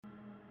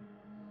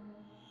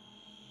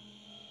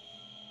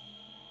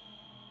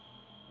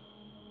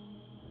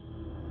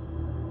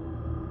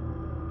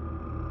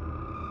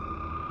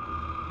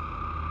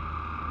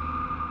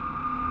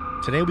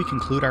Today we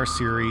conclude our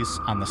series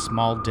on the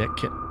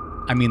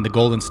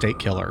Golden State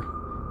Killer.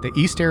 The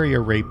East Area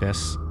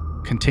rapists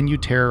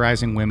continued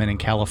terrorizing women in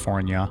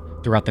California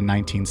throughout the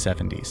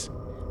 1970s.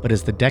 But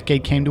as the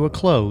decade came to a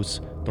close,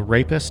 the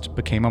rapist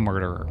became a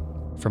murderer.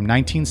 From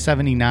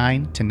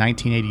 1979 to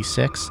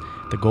 1986,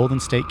 the Golden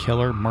State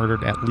Killer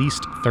murdered at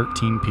least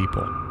 13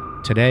 people.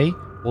 Today,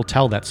 we'll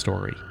tell that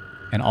story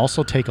and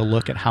also take a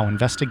look at how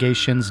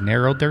investigations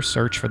narrowed their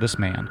search for this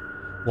man.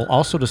 We'll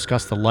also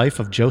discuss the life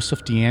of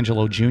Joseph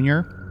DeAngelo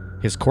Jr.,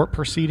 his court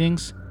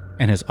proceedings,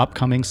 and his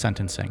upcoming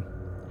sentencing.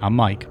 I'm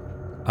Mike.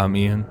 I'm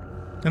Ian.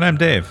 And I'm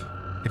Dave.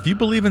 If you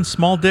believe in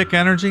small dick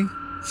energy,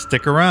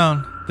 stick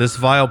around. This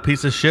vile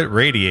piece of shit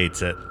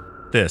radiates it.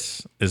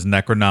 This is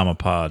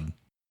Necronomipod.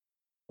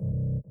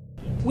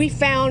 We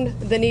found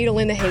the needle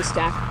in the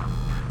haystack,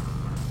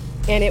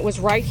 and it was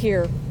right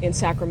here in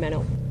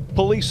Sacramento.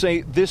 Police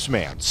say this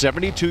man,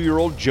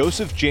 72-year-old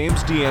Joseph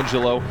James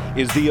DeAngelo,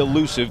 is the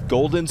elusive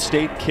Golden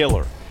State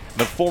Killer,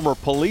 the former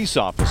police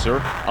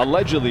officer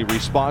allegedly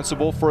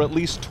responsible for at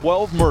least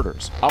 12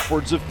 murders,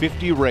 upwards of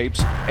 50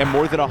 rapes, and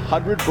more than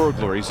 100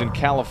 burglaries in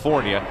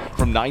California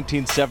from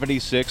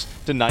 1976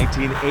 to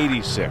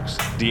 1986.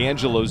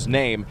 DeAngelo's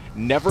name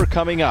never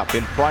coming up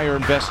in prior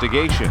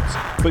investigations,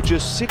 but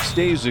just 6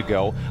 days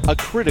ago, a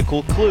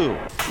critical clue.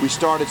 We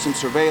started some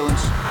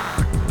surveillance.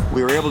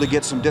 We were able to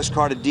get some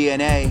discarded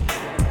DNA,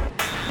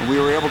 and we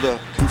were able to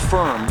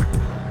confirm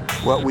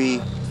what we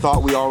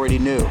thought we already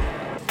knew,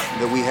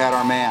 that we had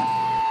our man.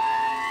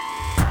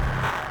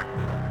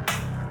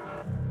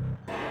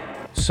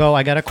 So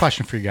I got a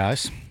question for you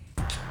guys.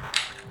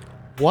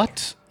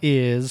 What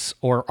is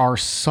or are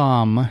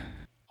some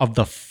of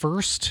the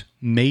first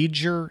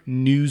major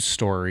news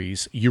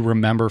stories you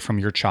remember from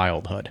your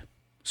childhood?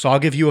 So I'll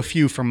give you a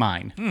few from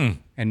mine.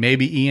 And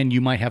maybe, Ian,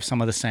 you might have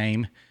some of the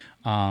same.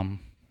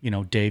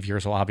 Dave,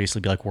 yours will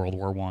obviously be like World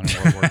War I and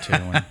World War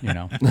II,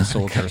 and, the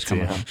soldiers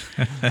coming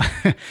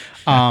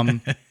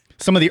home.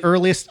 Some of the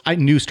earliest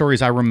news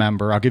stories I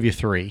remember, I'll give you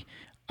three.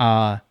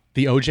 The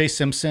O.J.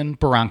 Simpson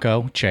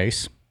Bronco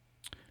chase.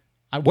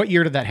 What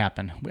year did that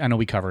happen? I know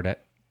we covered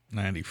it.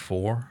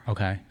 94.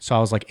 Okay, so I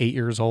was like 8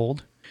 years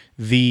old.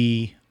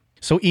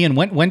 So Ian,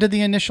 when did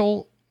the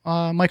initial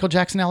Michael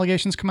Jackson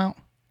allegations come out?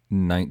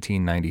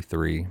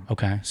 1993.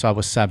 Okay, so I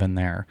was 7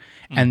 there.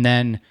 And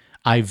then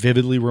I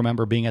vividly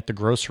remember being at the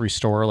grocery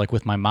store, like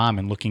with my mom,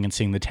 and looking and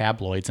seeing the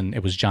tabloids, and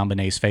it was John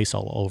Bonet's face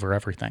all over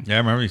everything. Yeah, I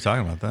remember you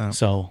talking about that.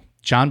 So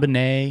John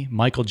Bonet,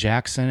 Michael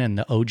Jackson, and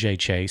the OJ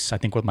chase, I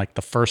think were like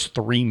the first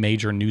 3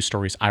 major news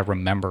stories I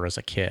remember as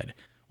a kid.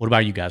 What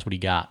about you guys? What do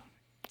you got?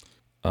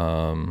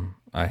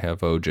 I have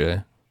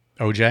OJ.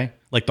 OJ?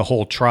 Like the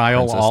whole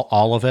trial,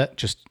 all of it?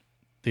 Just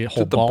the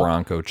whole The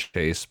Bronco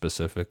chase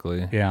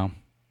specifically. Yeah.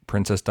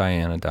 Princess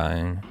Diana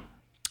dying.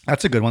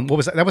 That's a good one. What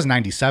was that? That was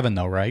 97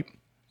 though, right?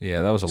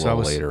 Yeah, that was a little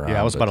later on.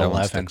 Yeah, I was about that 11.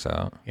 One sticks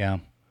out. Yeah.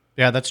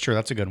 Yeah, that's true.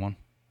 That's a good one.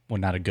 Well,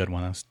 not a good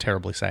one. That's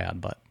terribly sad,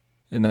 but.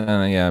 And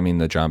then,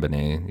 the John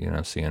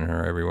Bonet, seeing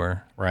her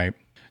everywhere. Right.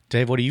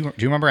 Dave, do you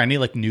remember any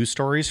like news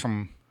stories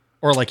from,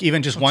 or like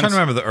even just one? I'm trying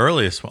to remember the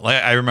earliest one.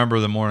 Like, I remember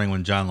the morning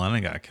when John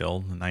Lennon got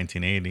killed in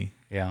 1980.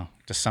 Yeah.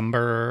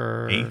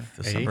 December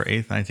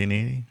 8th,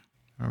 1980.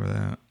 Remember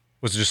that?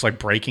 Was it just like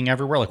breaking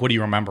everywhere? Like, what do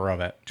you remember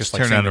of it? Just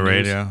like turning on the news,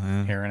 radio,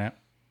 yeah. hearing it.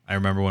 I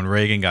remember when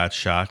Reagan got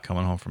shot,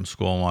 coming home from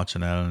school and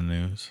watching that on the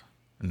news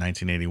in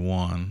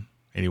 1981.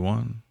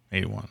 81.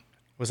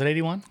 Was it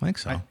 81? I think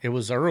so. It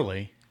was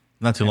early.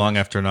 Not too long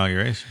after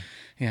inauguration.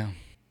 Yeah.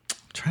 I'm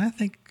trying to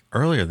think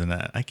earlier than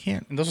that. I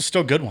can't. And those are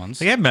still good ones.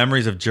 I have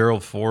memories of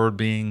Gerald Ford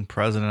being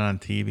president on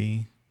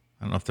TV.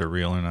 I don't know if they're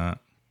real or not.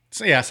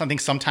 So, yeah, I think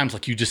sometimes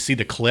like you just see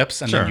the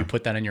clips and then you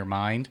put that in your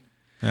mind.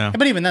 Yeah.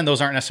 But even then, those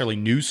aren't necessarily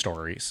news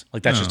stories.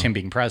 Like that's just him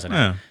being president.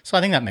 Yeah. So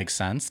I think that makes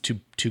sense.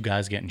 Two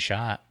guys getting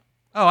shot.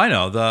 Oh, I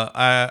know. The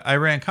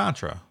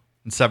Iran-Contra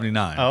in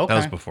 79. Oh, okay. That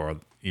was before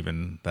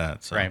even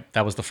that. So. Right.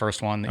 That was the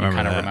first one that you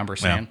kind of remember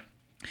seeing.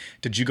 Yeah.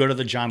 Did you go to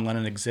the John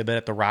Lennon exhibit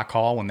at the Rock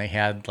Hall when they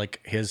had like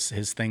his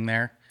thing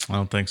there? I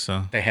don't think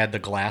so. They had the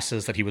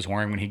glasses that he was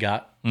wearing when he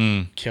got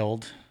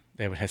killed.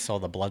 They would have saw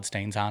the blood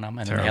stains on them,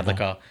 and then they had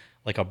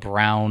like a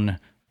brown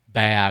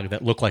bag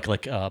that looked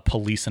like a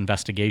police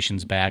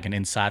investigations bag, and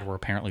inside were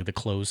apparently the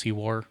clothes he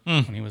wore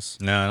when he was.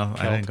 No,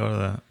 I didn't go to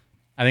that.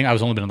 I think I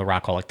was only been in the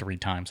Rock Hall like 3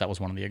 times. That was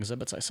one of the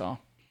exhibits I saw.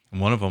 And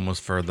one of them was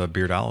for the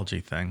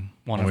Beardology thing.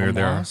 We were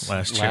there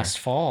last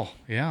fall.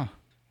 Yeah,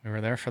 we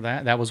were there for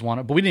that. That was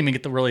one. But we didn't even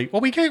get the really.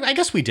 Well, I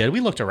guess we did. We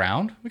looked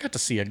around. We got to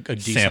see a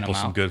decent sample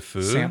amount. some good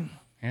food.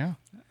 Yeah,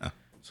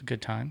 it's a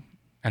good time.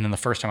 And then the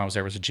first time I was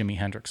there was a Jimi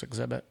Hendrix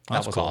exhibit.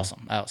 That was cool.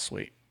 Awesome. That was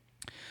sweet.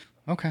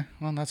 Okay,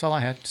 well, that's all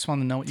I had. Just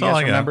wanted to know what you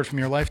guys remembered from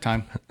your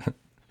lifetime.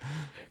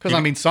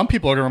 Because, some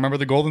people are going to remember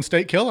the Golden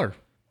State Killer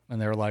in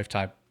their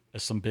lifetime.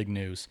 There's some big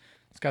news.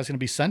 This guy's going to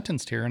be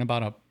sentenced here in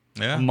about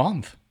a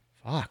month.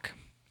 Fuck.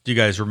 Do you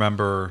guys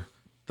remember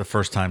the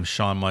first time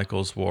Shawn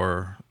Michaels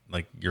wore,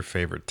 like, your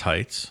favorite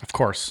tights? Of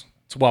course.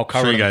 It's well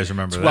covered. Sure you guys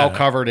remember that. It's well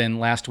covered in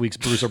last week's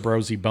Bruiser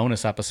Brosy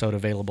bonus episode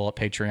available at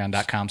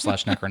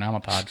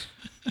patreon.com/Necronomipod.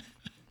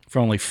 For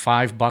only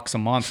 $5 a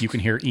month, you can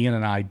hear Ian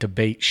and I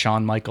debate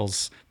Shawn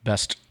Michaels'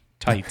 best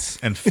tights.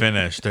 And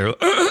finish. They're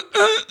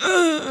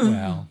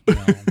Well,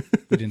 no,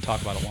 we didn't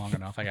talk about it long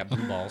enough. I got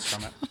blue balls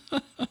from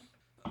it.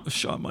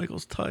 Shawn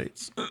Michaels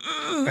tights.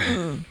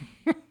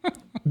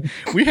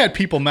 We had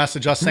people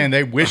message us saying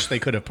they wish they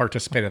could have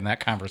participated in that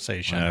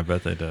conversation. Yeah, I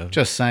bet they did.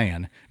 Just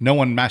saying. No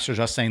one messaged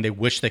us saying they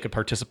wish they could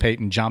participate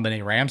in John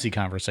Benet Ramsey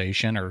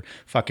conversation or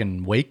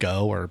fucking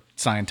Waco or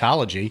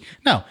Scientology.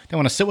 No, they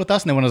want to sit with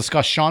us and they want to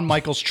discuss Shawn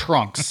Michaels'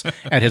 trunks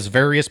at his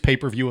various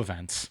pay-per-view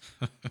events.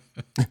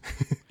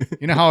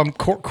 You know how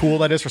cool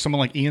that is for someone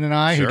like Ian and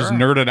I who just Sure.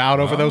 nerded out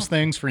over those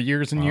things for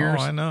years and years?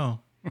 Oh, I know.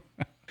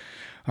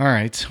 All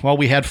right. Well,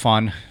 we had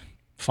fun.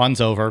 Fun's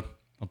over.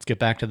 Let's get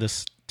back to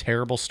this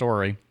terrible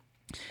story.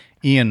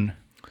 Ian,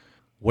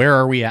 where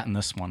are we at in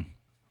this one?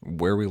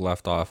 Where we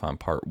left off on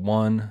part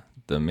 1,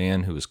 the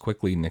man who was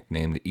quickly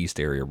nicknamed the East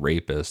Area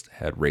Rapist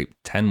had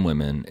raped 10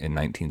 women in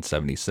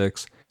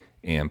 1976,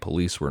 and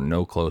police were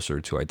no closer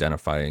to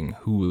identifying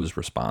who was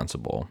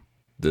responsible.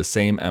 The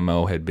same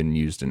MO had been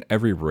used in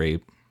every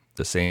rape,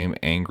 the same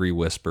angry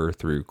whisper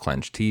through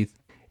clenched teeth,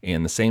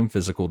 and the same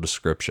physical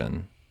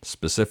description,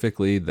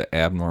 specifically the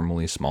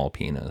abnormally small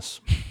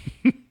penis.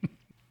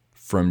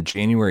 From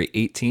January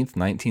 18th,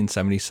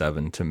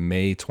 1977 to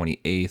May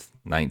 28th,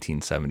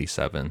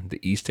 1977, the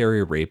East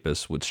Area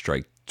Rapist would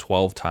strike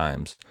 12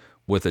 times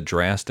with a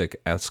drastic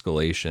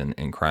escalation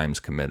in crimes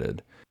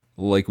committed.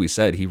 Like we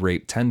said, he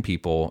raped 10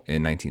 people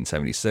in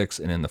 1976,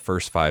 and in the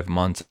first 5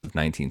 months of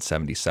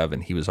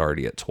 1977, he was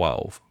already at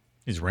 12.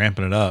 He's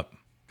ramping it up.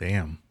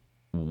 Damn.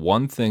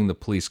 One thing the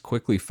police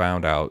quickly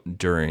found out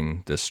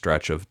during this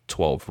stretch of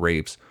 12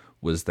 rapes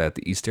was that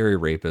the East Area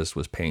Rapist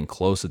was paying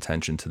close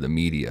attention to the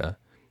media.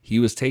 He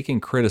was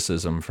taking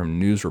criticism from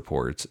news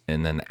reports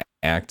and then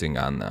acting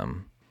on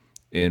them.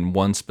 In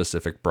one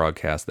specific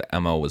broadcast, the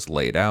MO was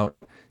laid out,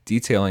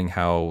 detailing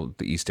how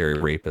the East Area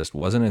Rapist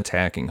wasn't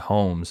attacking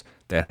homes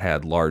that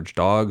had large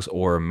dogs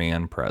or a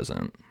man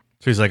present.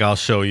 So he's like, I'll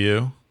show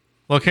you.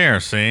 Look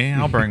here, see?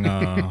 I'll bring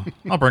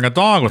a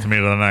dog with me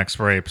to the next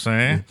rape,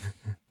 see?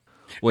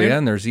 Well, yeah,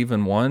 and there's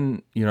even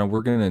one,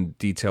 we're going to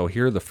detail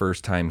here the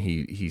first time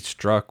he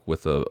struck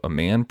with a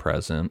man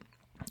present.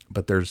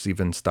 But there's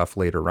even stuff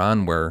later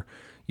on where,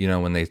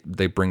 when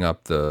they bring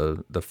up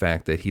the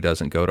fact that he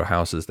doesn't go to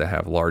houses that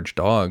have large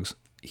dogs,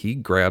 he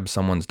grabbed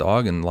someone's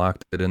dog and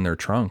locked it in their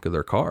trunk of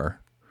their car.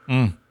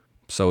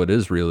 So it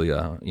is really,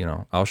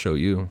 I'll show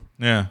you.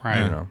 Yeah.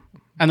 Right.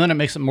 And then it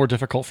makes it more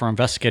difficult for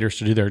investigators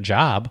to do their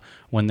job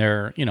when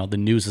they're, the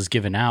news is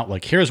given out.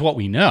 Like, here's what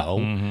we know.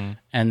 Mm-hmm.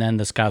 And then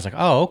this guy's like,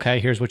 oh,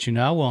 okay, here's what you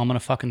know. Well, I'm going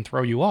to fucking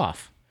throw you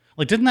off.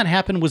 Like, didn't that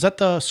happen? Was that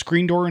the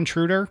Screen Door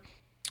Intruder?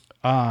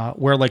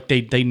 Where like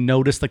they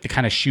noticed like the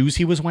kind of shoes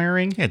he was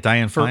wearing. Yeah,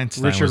 Diane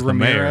Feinstein Richard was the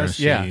mayor. Ramirez.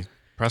 She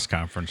press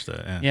conferenced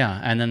it. Yeah,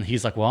 and then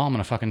he's like, "Well, I'm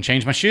gonna fucking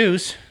change my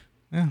shoes."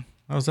 Yeah,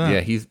 how was that? Yeah,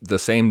 he's the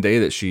same day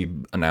that she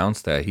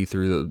announced that he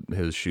threw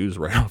his shoes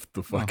right off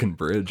the fucking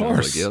bridge. Of course. I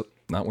was like, "Yep,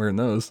 not wearing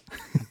those."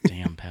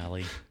 Damn,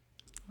 Pally.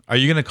 Are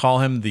you gonna call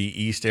him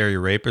the East Area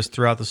Rapist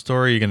throughout the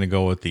story? Or are you gonna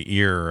go with the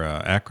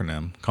EAR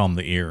acronym? Call him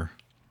the EAR.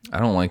 I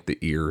don't like the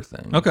ear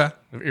thing. Okay,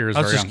 The ear is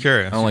I was very just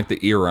curious. I don't like the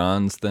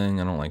ear-ons thing.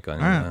 I don't like any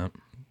of that.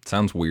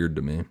 Sounds weird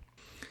to me.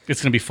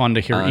 It's gonna be fun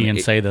to hear Ian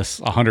say this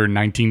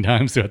 119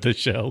 times throughout the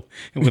show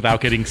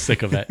without getting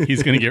sick of it.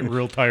 He's gonna get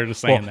real tired of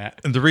saying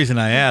that. And the reason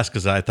I asked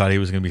is I thought he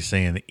was going to be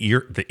saying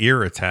the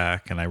ear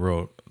attack, and I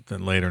wrote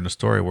then later in the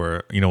story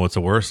where what's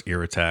a worse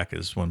ear attack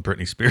is when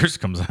Britney Spears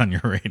comes on your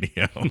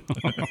radio.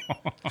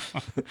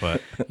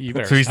 But You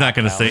better so he's stop, not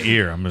going to Pally. say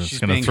ear. I'm just She's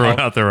going to being throw held-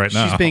 it out there right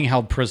now. She's being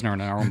held prisoner in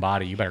her own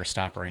body. You better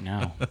stop right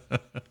now.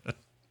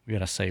 We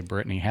gotta say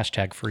Britney.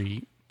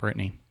 #free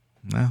Britney.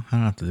 No, I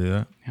don't have to do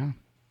that. Yeah.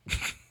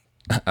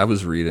 I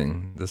was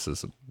reading, this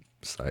is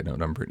a side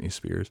note on Britney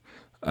Spears.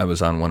 I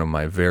was on one of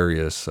my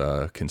various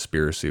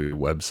conspiracy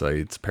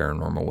websites,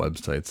 paranormal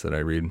websites that I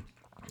read,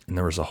 and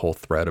there was a whole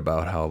thread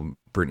about how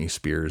Britney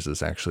Spears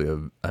is actually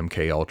a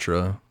MK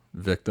Ultra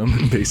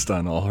victim based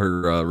on all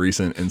her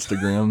recent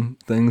Instagram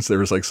things. There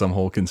was like some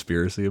whole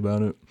conspiracy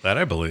about it. That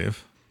I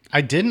believe.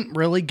 I didn't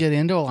really get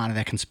into a lot of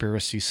that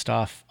conspiracy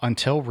stuff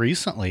until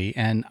recently,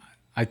 and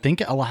I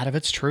think a lot of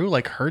it's true.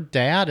 Like, her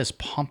dad is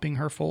pumping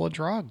her full of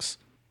drugs.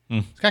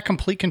 He's got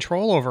complete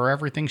control over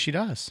everything she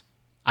does.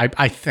 I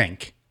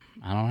think.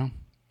 I don't know.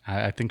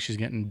 I think she's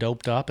getting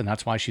doped up, and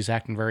that's why she's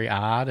acting very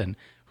odd. And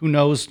who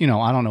knows, I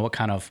don't know what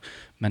kind of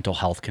mental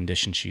health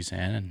condition she's in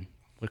and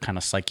what kind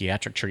of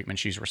psychiatric treatment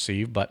she's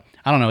received, but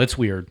I don't know. It's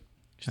weird.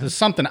 There's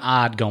something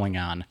odd going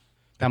on.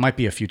 That might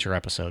be a future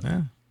episode.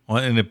 Yeah.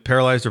 Well, and it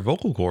paralyzed her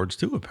vocal cords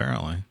too,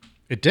 apparently.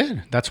 It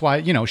did. That's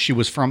why, she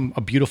was from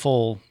a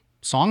beautiful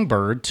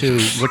songbird to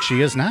what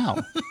she is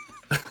now.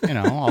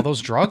 All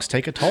those drugs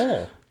take a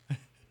toll.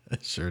 They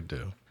sure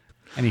do.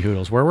 Any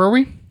hoodles. Where were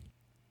we?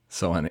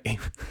 So on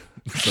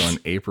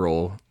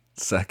April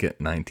 2nd,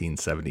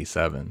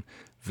 1977,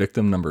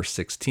 victim number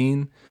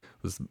 16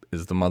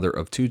 is the mother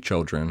of 2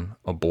 children,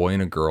 a boy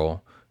and a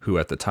girl, who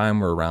at the time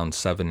were around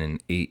 7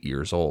 and 8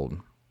 years old.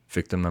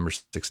 Victim number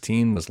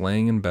 16 was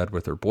laying in bed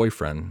with her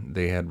boyfriend.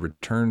 They had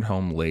returned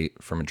home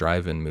late from a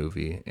drive-in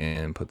movie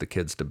and put the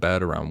kids to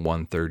bed around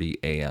 1:30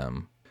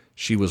 a.m.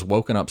 She was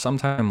woken up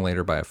sometime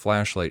later by a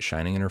flashlight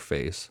shining in her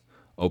face.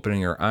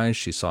 Opening her eyes,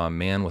 she saw a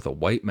man with a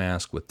white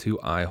mask with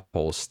 2 eye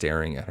holes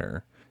staring at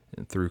her.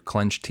 And through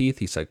clenched teeth,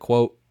 he said,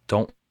 quote,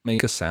 "Don't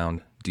make a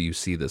sound. Do you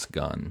see this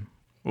gun?"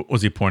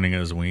 Was he pointing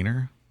at his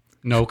wiener?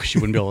 No, because she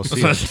wouldn't be able to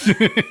see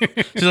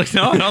it. She's like,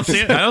 no, I don't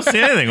see it. I don't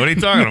see anything. What are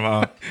you talking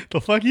about? The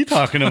fuck are you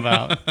talking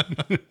about?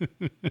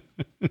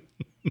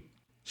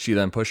 She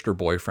then pushed her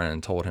boyfriend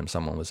and told him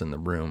someone was in the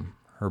room.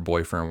 Her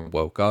boyfriend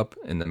woke up,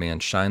 and the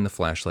man shined the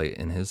flashlight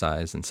in his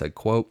eyes and said,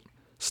 quote,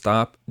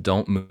 "Stop,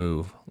 don't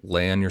move,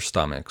 lay on your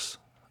stomachs.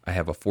 I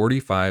have a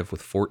 .45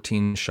 with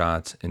 14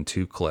 shots and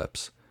 2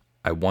 clips.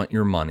 I want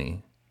your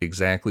money.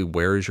 Exactly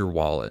where is your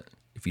wallet?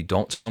 If you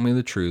don't tell me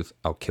the truth,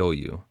 I'll kill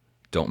you.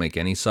 Don't make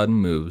any sudden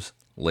moves.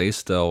 Lay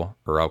still,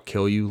 or I'll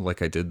kill you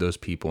like I did those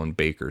people in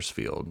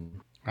Bakersfield."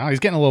 Wow,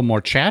 he's getting a little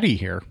more chatty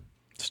here.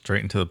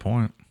 Straight and to the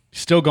point.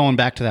 Still going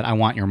back to that, I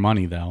want your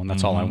money, though, and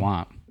that's all I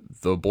want.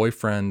 The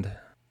boyfriend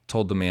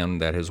told the man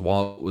that his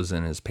wallet was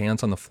in his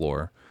pants on the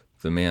floor.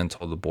 The man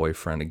told the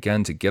boyfriend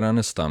again to get on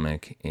his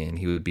stomach, and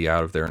he would be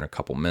out of there in a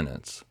couple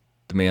minutes.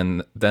 The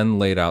man then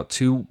laid out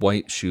 2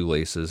 white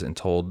shoelaces and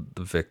told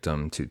the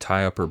victim to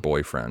tie up her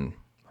boyfriend.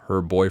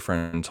 Her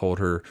boyfriend told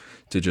her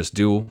to just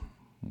do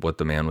what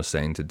the man was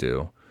saying to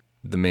do.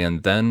 The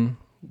man then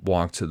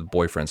walked to the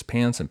boyfriend's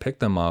pants and picked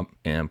them up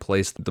and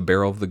placed the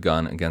barrel of the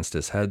gun against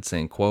his head,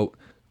 saying, quote,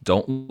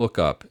 "Don't look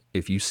up.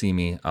 If you see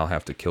me, I'll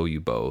have to kill you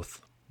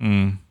both."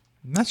 I'm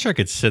not sure I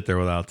could sit there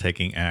without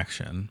taking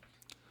action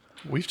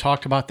We've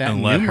talked about that and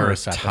in let her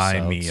numerous tie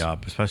episodes. me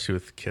up, especially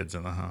with kids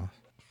in the house.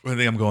 I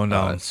think I'm going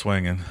down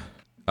swinging.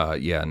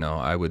 Yeah, no,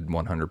 I would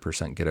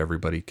 100% get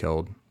everybody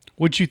killed.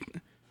 Would you,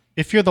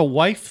 if you're the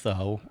wife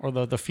though, or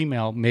the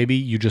female, maybe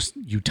you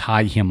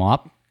tie him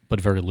up,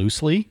 but very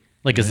loosely?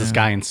 Like, is this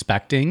guy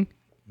inspecting?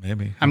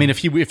 Maybe. I mean, if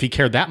he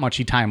cared that much,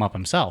 he'd tie him up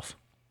himself.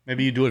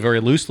 Maybe you do it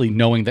very loosely,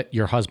 knowing that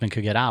your husband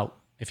could get out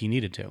if he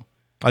needed to.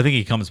 I think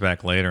he comes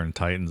back later and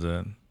tightens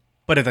it.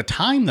 But at the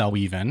time, though,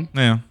 even.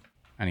 Yeah.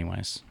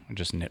 Anyways, I'm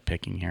just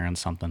nitpicking here on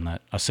something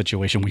a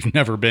situation we've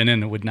never been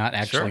in and would not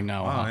actually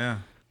know. Oh, yeah.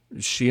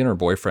 She and her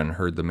boyfriend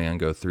heard the man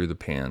go through the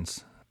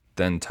pants,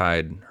 then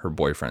tied her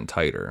boyfriend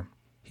tighter.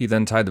 He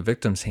then tied the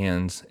victim's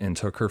hands and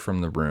took her from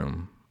the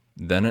room.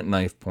 Then at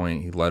knife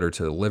point, he led her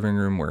to the living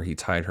room where he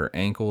tied her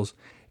ankles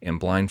and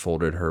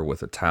blindfolded her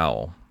with a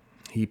towel.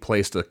 He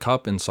placed a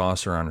cup and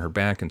saucer on her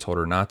back and told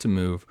her not to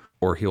move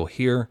or he'll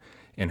hear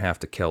and have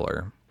to kill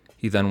her.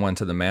 He then went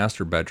to the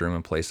master bedroom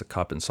and placed a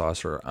cup and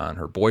saucer on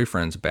her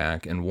boyfriend's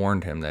back and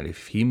warned him that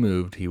if he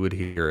moved, he would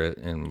hear it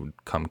and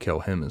would come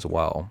kill him as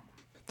well.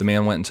 The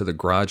man went into the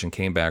garage and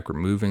came back,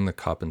 removing the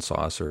cup and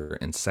saucer,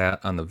 and sat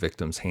on the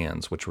victim's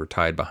hands, which were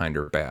tied behind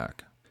her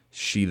back.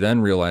 She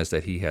then realized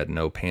that he had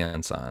no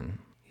pants on.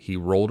 He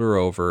rolled her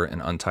over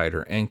and untied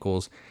her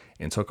ankles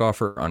and took off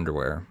her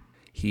underwear.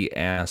 He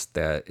asked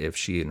that if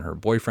she and her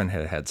boyfriend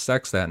had had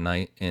sex that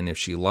night, and if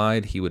she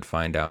lied, he would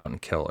find out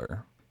and kill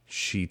her.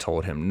 She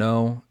told him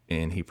no,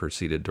 and he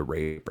proceeded to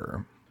rape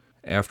her.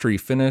 After he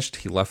finished,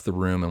 he left the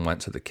room and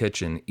went to the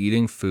kitchen,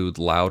 eating food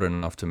loud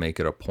enough to make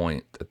it a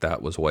point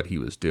that was what he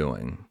was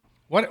doing.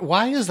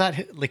 Why is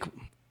that? Like,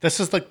 this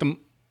is like the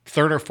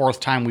 3rd or 4th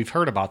time we've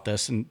heard about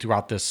this and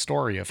throughout this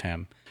story of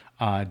him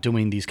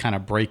doing these kind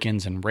of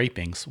break-ins and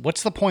rapings.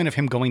 What's the point of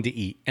him going to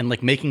eat and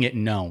like making it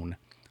known?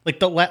 Like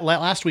the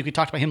last week we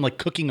talked about him like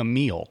cooking a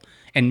meal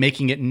and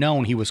making it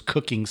known he was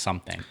cooking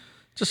something.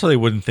 Just so they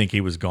wouldn't think he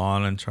was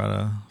gone and try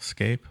to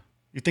escape.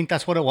 You think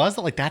that's what it was?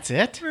 Like, that's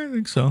it? I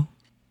think so.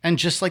 And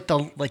just like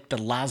the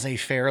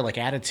laissez-faire like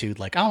attitude,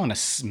 like I want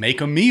to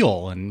make a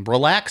meal and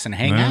relax and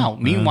hang out.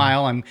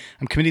 Meanwhile, I'm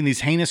committing these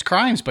heinous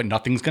crimes, but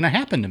nothing's going to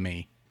happen to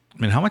me.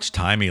 I mean, how much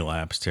time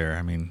elapsed here?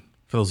 I mean,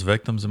 for those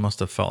victims, it must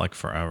have felt like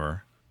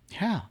forever.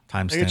 Yeah.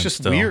 Time Like, stands it's just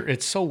still. weird.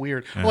 It's so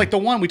weird. Yeah. Well, like the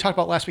one we talked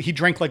about last week, he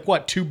drank like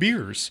what, 2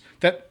 beers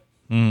that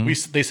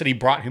they said he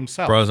brought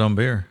himself. Brought his own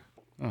beer.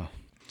 Oh.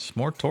 It's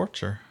more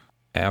torture.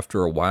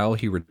 After a while,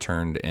 he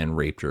returned and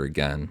raped her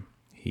again.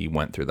 He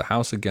went through the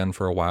house again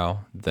for a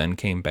while, then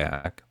came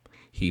back.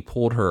 He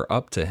pulled her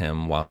up to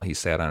him while he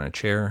sat on a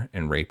chair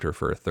and raped her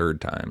for a 3rd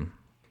time.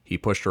 He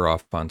pushed her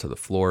off onto the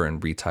floor and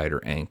retied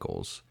her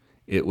ankles.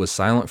 It was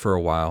silent for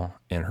a while,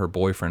 and her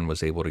boyfriend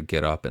was able to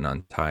get up and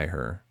untie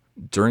her.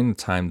 During the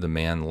time the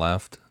man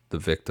left the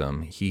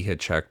victim, he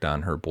had checked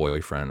on her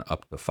boyfriend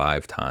up to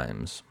 5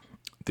 times.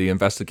 The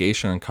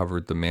investigation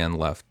uncovered the man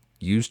left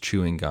used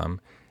chewing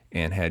gum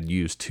and had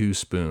used 2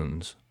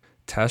 spoons.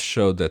 Tests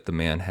showed that the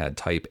man had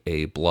type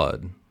A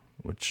blood,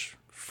 which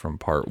from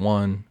part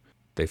 1,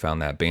 they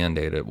found that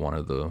Band-Aid at one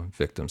of the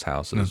victims'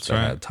 houses That's that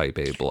right. had type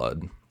A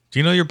blood. Do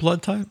you know your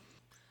blood type?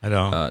 I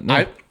don't.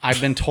 No, I've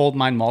been told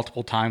mine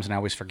multiple times and I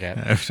always forget.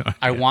 I have no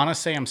I idea. want to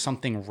say I'm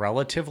something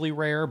relatively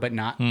rare, but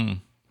not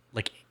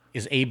like,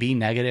 is AB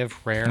negative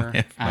rare? have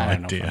no I have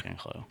no idea. fucking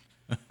clue.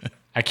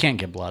 I can't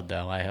get blood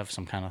though. I have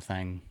some kind of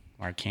thing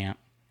where I can't.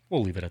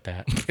 We'll leave it at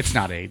that. It's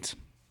not AIDS.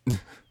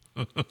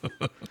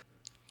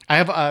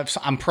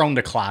 I'm prone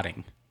to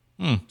clotting,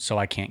 so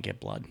I can't get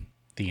blood.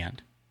 The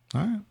end.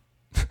 All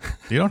right.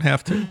 You don't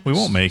have to. We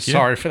won't make you.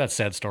 Sorry for that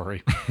sad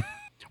story.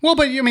 Well,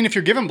 but I mean, if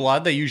you're given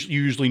blood, you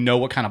usually know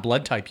what kind of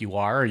blood type you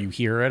are, or you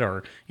hear it,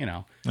 or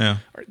Yeah.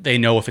 or they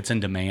know if it's in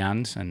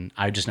demand. And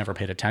I just never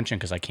paid attention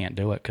because I can't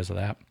do it because of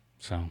that.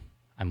 So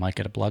I might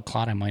get a blood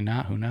clot, I might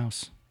not. Who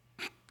knows?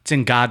 It's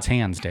in God's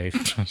hands, Dave.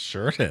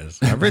 Sure it is.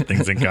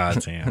 Everything's in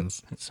God's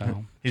hands.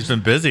 So He's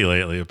been busy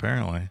lately,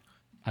 apparently.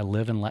 I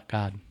live and let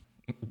God.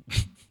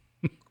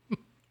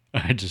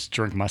 I just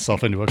drink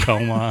myself into a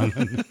coma,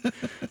 and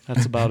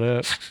that's about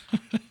it.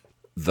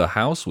 The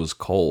house was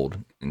cold,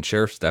 and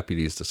sheriff's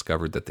deputies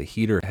discovered that the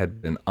heater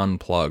had been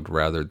unplugged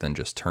rather than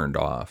just turned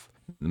off.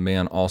 The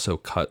man also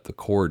cut the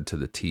cord to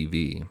the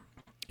TV.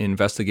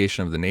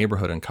 Investigation of the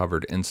neighborhood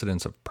uncovered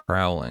incidents of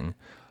prowling.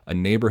 A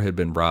neighbor had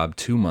been robbed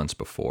 2 months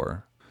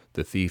before.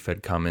 The thief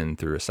had come in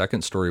through a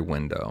second-story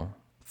window.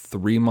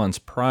 3 months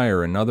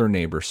prior, another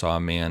neighbor saw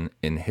a man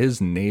in his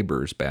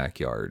neighbor's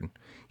backyard.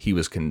 He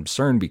was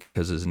concerned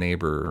because his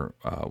neighbor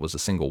was a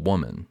single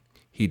woman.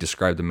 He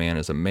described the man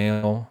as a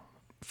male,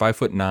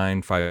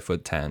 5'9",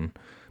 5'10",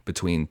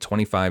 between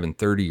 25 and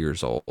 30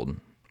 years old.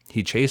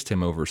 He chased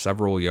him over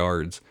several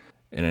yards,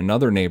 and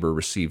another neighbor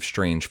received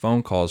strange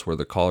phone calls where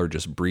the caller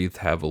just breathed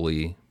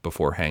heavily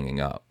before hanging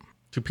up.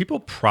 Do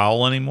people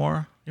prowl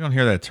anymore? You don't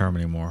hear that term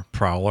anymore.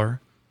 Prowler.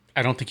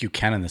 I don't think you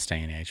can in this day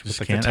and age. With,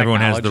 like, the Can't.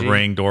 Everyone has the technology.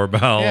 Ring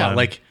doorbell. Yeah, and-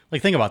 like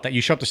think about that.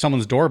 You show up to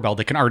someone's doorbell,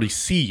 they can already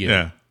see you.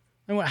 yeah.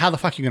 How the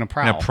fuck are you going to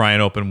prowl? Yeah,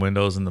 prying open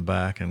windows in the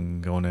back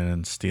and going in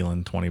and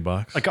stealing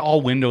 $20. Like all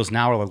windows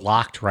now are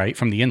locked, right,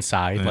 from the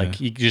inside. Like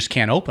you just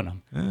can't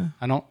open them.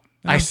 I don't.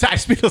 I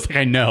speak this like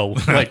I know.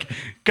 Like,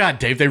 God,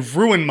 Dave, they've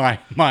ruined my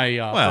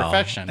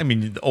profession. I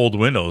mean, the old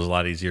window is a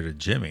lot easier to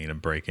jimmy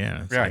and break in.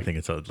 I Right. think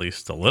it's at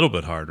least a little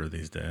bit harder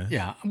these days.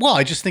 Yeah. Well,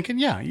 I just thinking,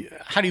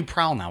 how do you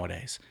prowl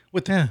nowadays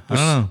with I don't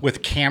know.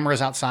 with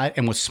cameras outside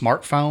and with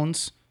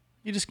smartphones?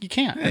 You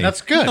can't. And that's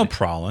There's good. no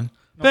prowling.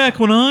 Back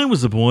when I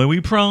was a boy, we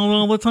prowled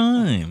all the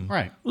time.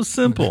 Right. It was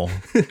simple.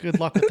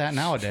 Good luck with that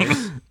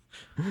nowadays.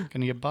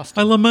 Gonna get busted.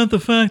 I lament the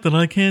fact that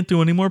I can't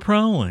do any more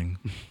prowling.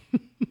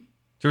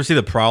 Did you ever see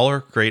The Prowler?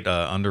 Great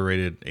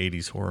underrated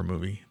 80s horror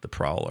movie, The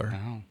Prowler.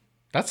 Oh,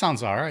 that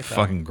sounds all right. Though.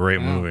 Fucking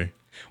great movie.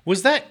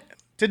 Was that?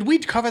 Did we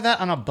cover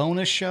that on a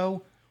bonus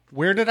show?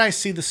 Where did I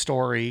see the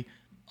story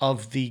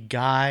of the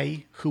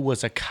guy who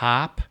was a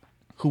cop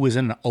who was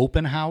in an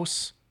open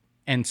house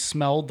and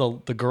smelled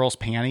the girl's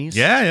panties?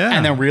 Yeah.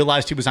 And then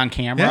realized he was on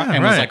camera Yeah,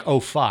 and was right. like, "Oh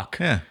fuck."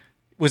 Yeah.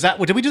 Was that?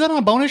 Did we do that on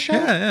a bonus show?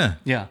 Yeah.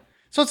 Yeah.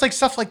 So it's like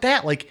stuff like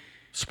that. Like,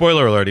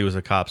 Spoiler alert, he was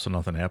a cop, so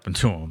nothing happened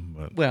to him.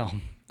 But well,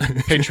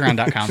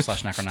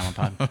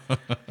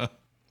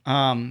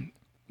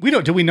 patreon.com/Necronomipod.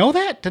 Do we know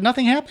that? Did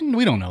nothing happen?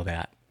 We don't know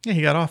that. yeah,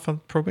 he got off on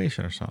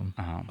probation or something.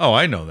 Oh,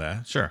 I know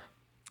that. Sure.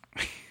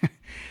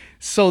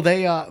 So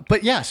they,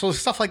 so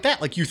stuff like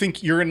that. Like you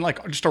think you're in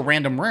like just a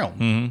random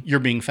room, you're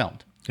being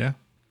filmed. Yeah.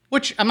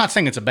 Which I'm not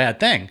saying it's a bad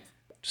thing.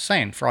 Just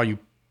saying for all you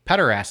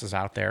pedorasses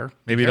out there, be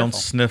Maybe don't careful.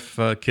 sniff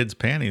kids'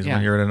 panties Yeah.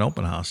 when you're at an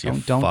open house. You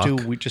Don't fuck.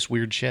 do just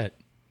weird shit.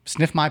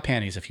 Sniff my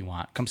panties if you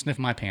want. Come sniff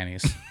my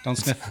panties. Don't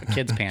sniff a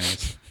kid's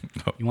panties.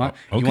 You want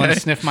Okay. to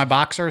sniff my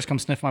boxers? Come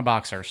sniff my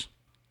boxers.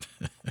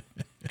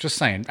 Just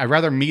saying. I'd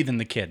rather me than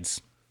the kids.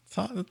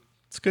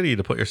 It's good of you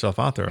to put yourself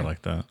out there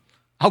like that.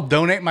 I'll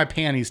donate my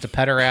panties to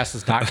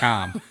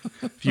pedorasses.com.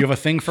 If you have a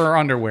thing for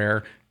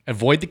underwear,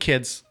 avoid the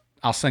kids.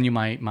 I'll send you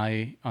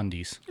my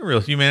undies. You're a real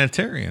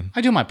humanitarian.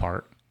 I do my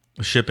part.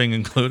 Shipping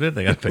included.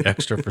 They got to pay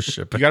extra for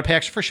shipping. You got to pay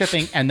extra for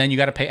shipping, and then you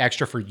got to pay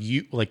extra for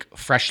you, like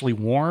freshly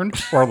worn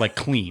or like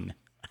clean.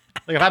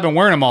 Like if I've been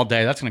wearing them all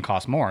day, that's going to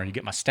cost more, and you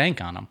get my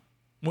stank on them.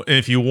 Well,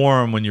 if you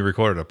wore them when you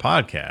recorded a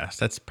podcast,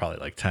 that's probably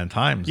like 10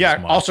 times. Yeah,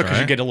 as much, also because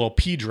right? you get a little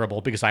pee dribble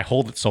because I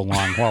hold it so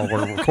long while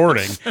we're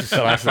recording,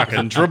 so I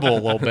fucking dribble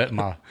a little bit in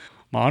my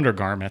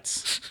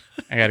undergarments.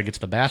 I got to get to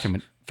the bathroom,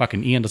 and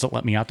fucking Ian doesn't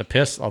let me out to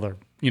piss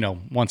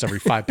once every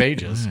 5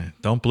 pages.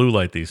 Don't blue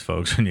light these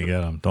folks when you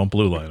get them. Don't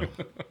blue light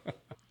them.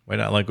 Might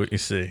not like what you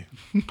see.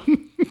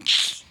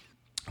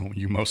 Oh,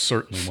 you most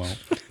certainly won't.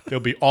 There'll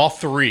be all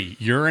three: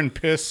 urine,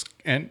 piss,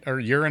 or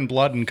urine,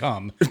 blood, and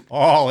cum,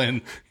 all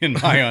in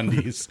my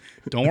undies.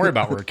 Don't worry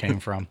about where it came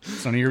from.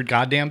 It's none of your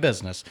goddamn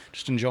business.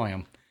 Just enjoy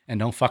them, and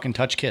don't fucking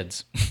touch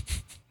kids.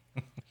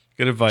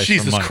 Good advice. from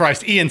Jesus Mike.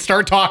 Christ, Ian,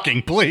 start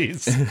talking,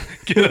 please.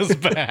 Get us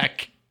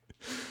back.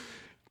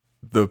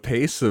 The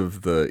pace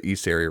of the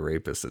East Area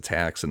Rapist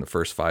attacks in the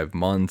first 5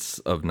 months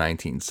of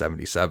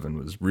 1977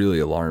 was really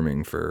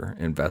alarming for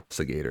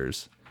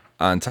investigators.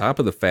 On top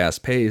of the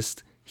fast pace,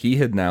 he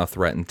had now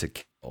threatened to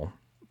kill.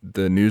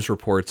 The news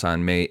reports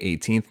on May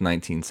 18th,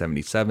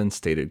 1977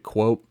 stated,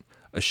 quote,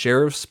 "A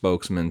sheriff's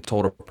spokesman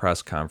told a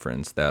press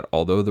conference that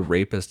although the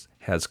rapist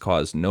has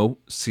caused no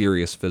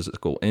serious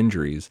physical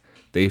injuries,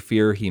 they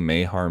fear he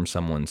may harm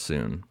someone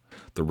soon.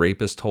 The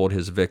rapist told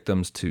his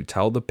victims to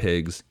tell the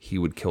pigs he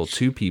would kill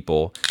 2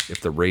 people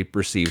if the rape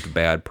received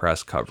bad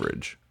press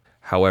coverage.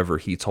 However,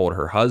 he told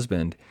her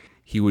husband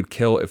he would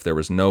kill if there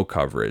was no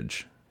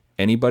coverage.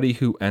 Anybody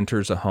who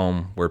enters a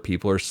home where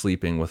people are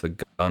sleeping with a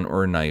gun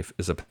or a knife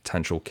is a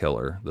potential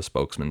killer, the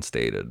spokesman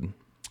stated.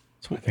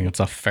 I think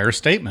it's a fair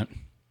statement.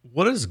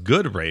 What does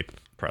good rape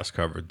press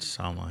coverage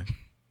sound like?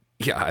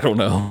 Yeah, I don't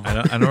know. I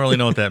don't really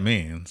know what that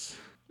means.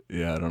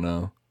 Yeah, I don't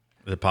know.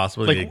 Is it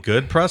possibly Like-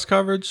 good press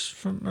coverage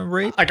from a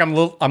rape? Like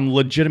I'm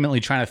legitimately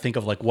trying to think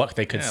of like what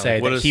they could say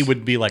like, what that he is-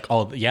 would be like,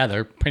 oh yeah,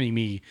 they're putting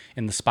me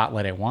in the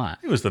spotlight I want.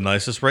 He was the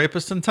nicest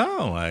rapist in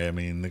town. I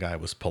mean, the guy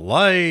was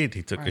polite.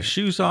 He took his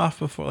shoes off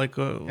before, like,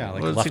 Yeah, like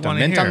what does left he a wanna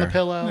mint on hear? the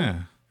pillow. Yeah,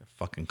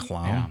 fucking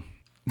clown.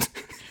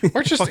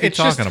 Or just fuck you it's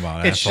just talking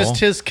about, it's asshole?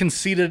 just his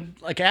conceited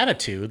like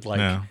attitude. Like,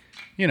 Yeah.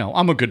 you know,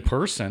 I'm a good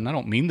person. I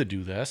don't mean to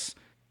do this.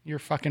 You're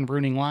fucking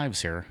ruining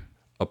lives here.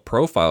 A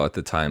profile at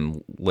the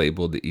time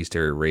labeled the East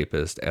Area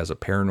Rapist as a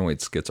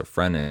paranoid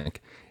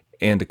schizophrenic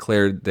and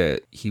declared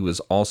that he was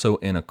also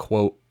in a,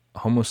 quote,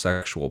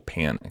 homosexual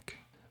panic.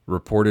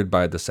 Reported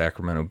by the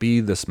Sacramento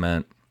Bee, this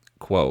meant,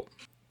 quote,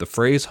 the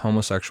phrase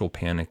homosexual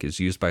panic is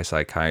used by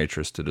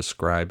psychiatrists to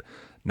describe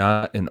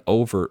not an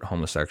overt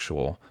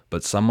homosexual,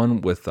 but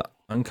someone with the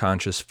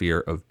unconscious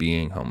fear of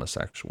being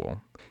homosexual.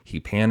 He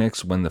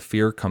panics when the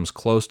fear comes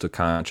close to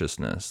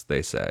consciousness,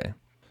 they say.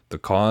 The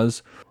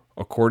cause?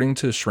 According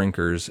to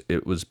shrinkers,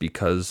 it was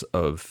because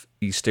of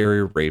East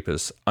Area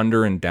Rapist's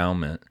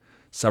under-endowment.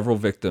 Several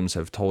victims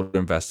have told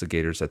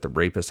investigators that the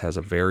rapist has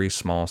a very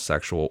small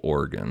sexual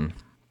organ.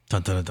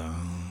 Dun, dun, dun,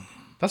 dun.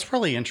 That's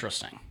really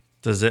interesting.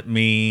 Does it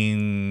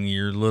mean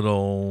your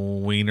little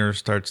wiener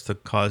starts to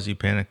cause you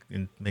panic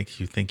and makes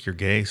you think you're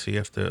gay, so you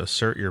have to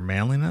assert your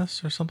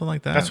manliness or something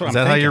like that? That's what Is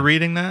I'm that how you're thinking.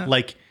 reading that?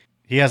 Like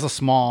he has a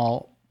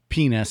small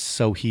penis,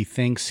 so he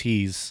thinks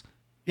he's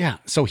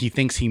so he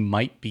thinks he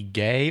might be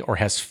gay or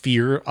has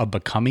fear of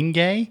becoming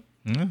gay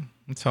Yeah,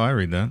 that's how I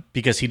read that.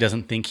 because he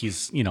doesn't think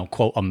he's, you know,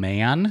 quote, a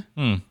man.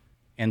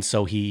 And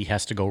so he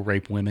has to go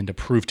rape women to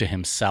prove to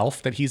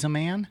himself that he's a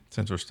man. It's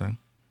interesting.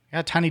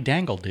 Yeah, tiny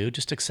dangle, dude.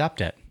 Just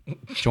accept it.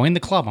 Join the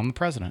club. I'm the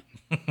president.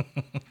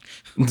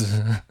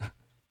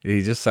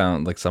 He just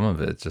sounds like some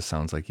of it just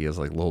sounds like he has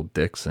like little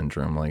dick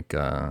syndrome, like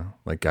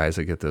guys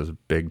that get those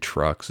big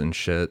trucks and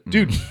shit.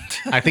 Dude,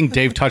 I think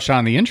Dave touched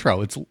on the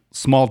intro. It's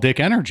small dick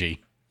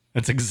energy.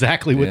 That's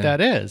exactly what Yeah.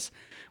 that is.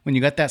 When you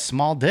got that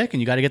small dick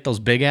and you got to get those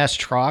big ass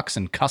trucks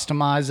and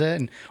customize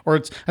it,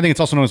 I think it's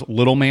also known as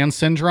little man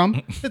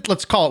syndrome.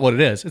 Let's call it what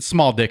it is. It's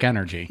small dick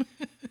energy.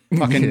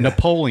 Fucking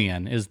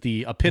Napoleon is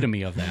the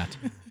epitome of that.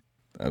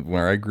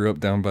 Where I grew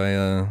up down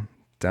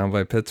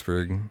by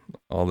Pittsburgh,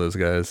 all those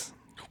guys.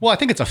 Well, I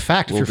think it's a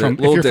fact. If you're from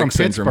Little dick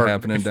Pittsburgh, syndrome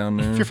happening down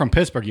there. if you're from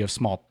Pittsburgh, you have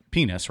small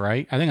penis,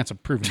 right? I think that's a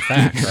proven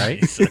fact,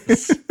 right?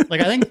 Like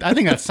I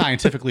think that's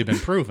scientifically been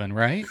proven,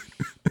 right?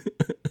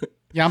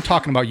 Yeah, I'm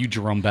talking about you,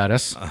 Jerome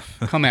Bettis.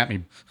 Come at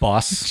me,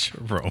 boss.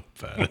 Jerome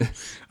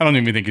Bettis. I don't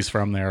even think he's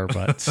from there,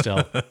 but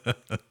still.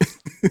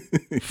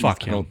 Fuck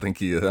I him. don't think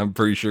he is. I'm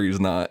pretty sure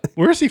he's not.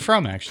 Where is he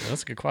from, actually?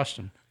 That's a good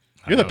question.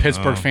 You're the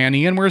Pittsburgh fan,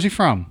 Ian. Where is he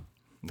from?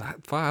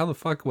 How the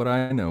fuck would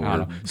I know? I Where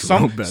don't know.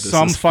 Jerome Bettis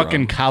Some is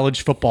fucking from?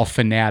 college football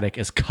fanatic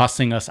is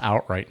cussing us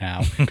out right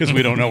now because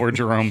we don't know where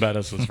Jerome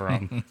Bettis is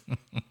from.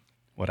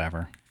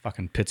 Whatever.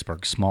 Fucking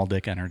Pittsburgh, small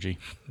dick energy.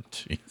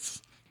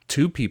 Jeez.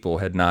 2 people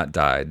had not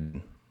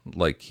died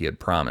like he had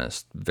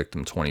promised,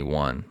 victim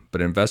 21,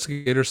 but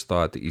investigators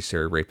thought the East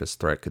Area Rapist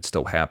threat could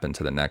still happen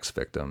to the next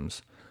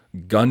victims.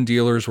 Gun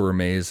dealers were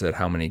amazed at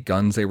how many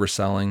guns they were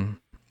selling.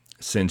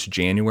 Since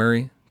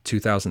January,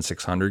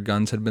 2,600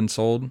 guns had been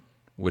sold,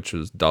 which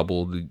was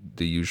double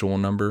the usual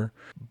number.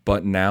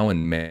 But now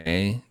in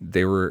May,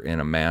 they were in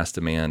a mass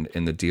demand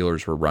and the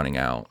dealers were running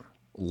out.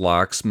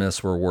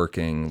 Locksmiths were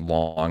working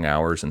long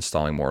hours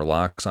installing more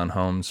locks on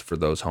homes for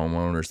those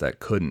homeowners that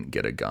couldn't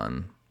get a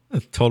gun.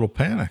 It's total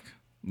panic.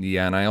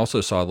 Yeah, and I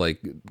also saw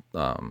like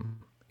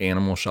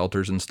animal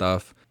shelters and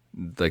stuff.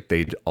 Like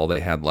all they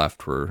had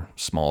left were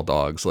small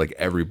dogs. Like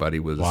everybody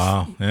was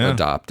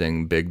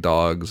adopting big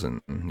dogs,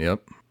 and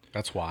yep.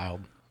 That's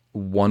wild.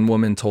 One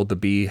woman told the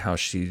Bee how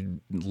she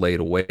laid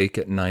awake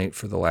at night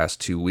for the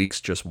last 2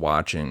 weeks just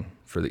watching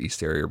for the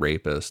East Area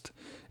Rapist.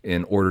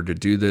 In order to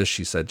do this,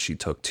 she said she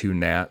took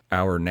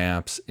 2-hour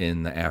naps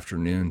in the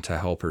afternoon to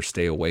help her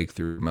stay awake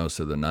through most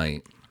of the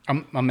night.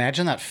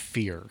 Imagine that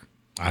fear.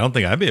 I don't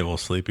think I'd be able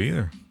to sleep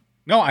either.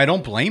 No, I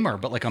don't blame her,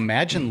 but like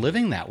imagine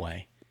living that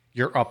way.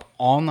 You're up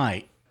all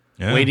night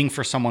waiting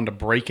for someone to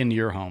break into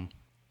your home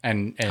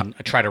and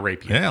try to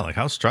rape you. Yeah, like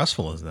how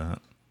stressful is that?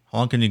 How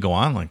long can you go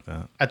on like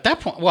that? At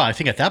that point, well, I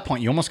think at that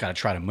point you almost got to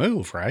try to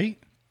move, right?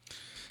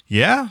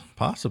 Yeah,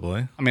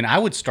 possibly. I mean, I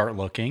would start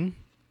looking.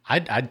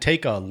 I'd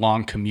take a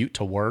long commute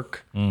to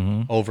work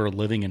over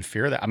living in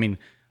fear. That I mean,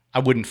 I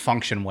wouldn't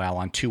function well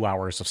on 2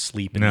 hours of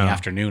sleep in the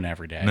afternoon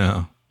every day.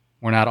 No.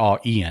 We're not all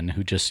Ian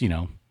who just,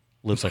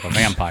 lives like a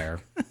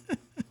vampire.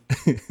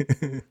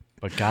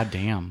 But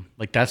goddamn,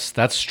 like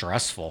that's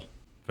stressful.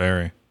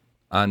 Very.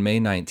 On May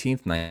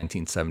 19th,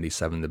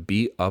 1977, the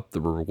Bee upped the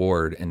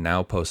reward and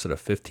now posted a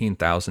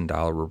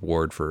 $15,000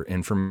 reward for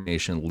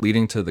information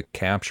leading to the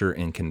capture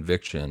and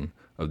conviction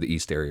of the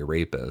East Area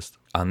Rapist.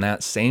 On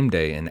that same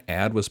day, an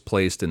ad was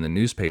placed in the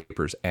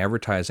newspapers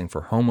advertising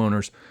for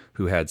homeowners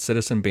who had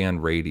citizen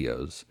band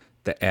radios.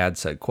 The ad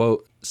said,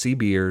 quote,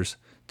 "CBers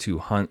to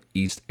hunt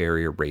East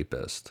Area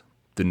Rapist."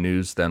 The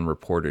news then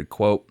reported,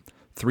 quote,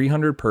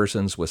 300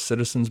 persons with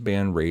citizens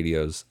band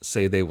radios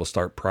say they will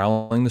start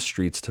prowling the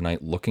streets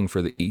tonight looking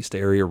for the East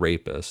Area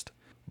Rapist.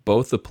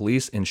 Both the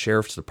police and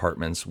sheriff's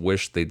departments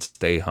wish they'd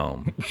stay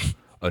home.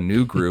 A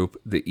new group,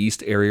 the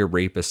East Area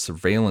Rapist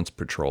Surveillance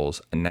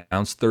Patrols,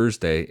 announced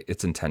Thursday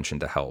its intention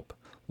to help.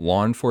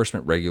 Law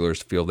enforcement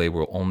regulars feel they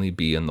will only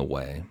be in the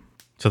way.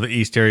 So the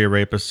East Area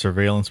Rapist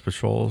Surveillance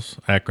Patrols,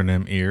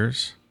 acronym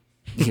EARS.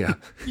 Yeah.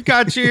 You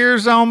got your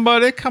ears on,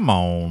 buddy? Come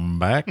on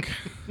back.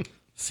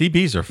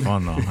 CBs are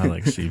fun, though. I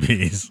like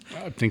CBs.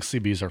 I think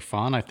CBs are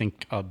fun. I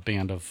think a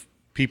band of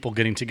people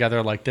getting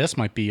together like this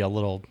might be a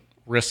little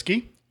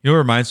risky. You know what it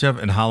reminds me of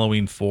in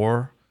Halloween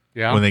 4?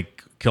 Yeah. When they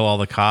kill all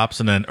the cops,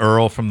 and then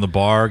Earl from the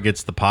bar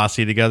gets the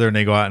posse together, and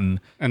they go out and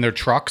their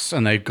trucks,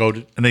 and they go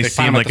to and they see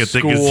find him him like at a the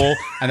school,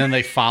 and then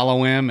they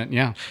follow him, and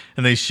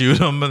and they shoot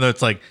him, and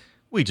it's like,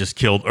 we just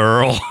killed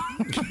Earl.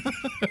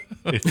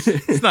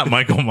 It's not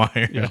Michael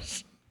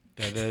Myers.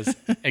 That is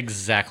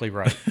exactly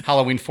right.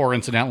 Halloween 4,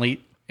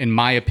 incidentally, in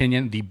my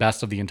opinion, the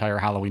best of the entire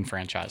Halloween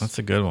franchise. That's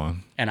a good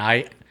one. And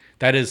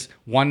that is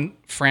one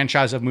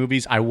franchise of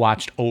movies I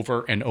watched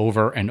over and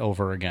over and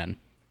over again.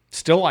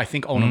 Still, I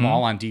think, own them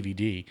all on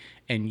DVD.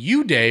 And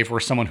you, Dave,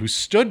 were someone who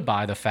stood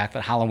by the fact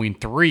that Halloween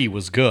 3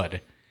 was good.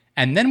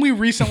 And then we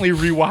recently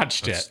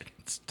rewatched it.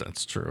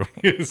 That's true.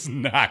 It is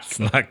not. It's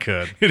not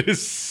good. It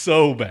is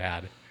so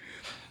bad.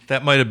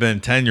 That might have been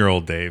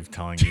 10-year-old Dave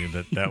telling you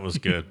that was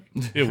good.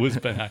 It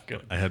was not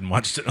good. I hadn't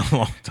watched it in a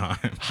long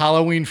time.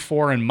 Halloween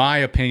 4, in my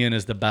opinion,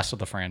 is the best of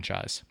the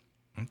franchise.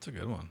 That's a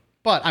good one.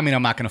 But, I mean,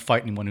 I'm not going to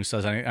fight anyone who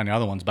says any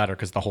other one's better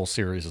because the whole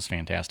series is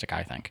fantastic,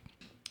 I think.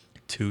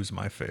 2's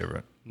my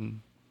favorite.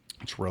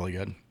 It's really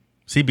good.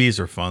 CBs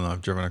are fun, though.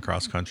 I've driven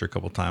across country a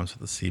couple times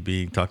with a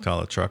CB, talked to all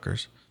the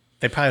truckers.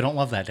 They probably don't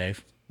love that,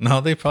 Dave. No,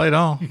 they probably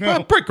don't. No.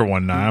 Well, breaker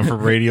 19 for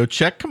radio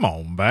check. Come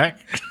on back.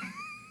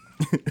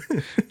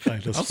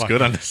 Like That's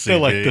good on the CB. They're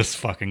like this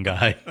fucking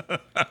guy.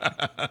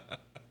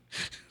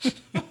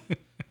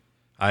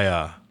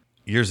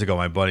 Years ago,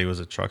 my buddy was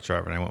a truck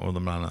driver, and I went with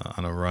him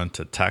on a run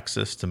to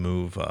Texas to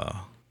move. It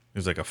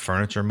was like a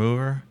furniture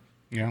mover.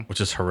 Yeah.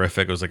 Which is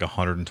horrific. It was like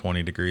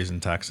 120 degrees in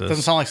Texas.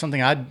 Doesn't sound like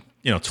something I'd...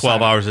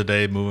 12 hours a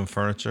day moving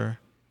furniture.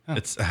 Huh.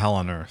 It's hell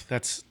on earth.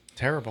 That's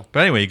terrible. But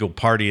anyway, you go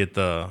party at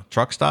the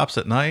truck stops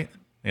at night.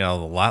 You know,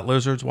 the lot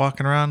lizards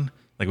walking around.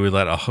 Like, we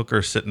let a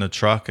hooker sit in the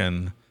truck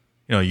and,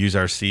 use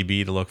our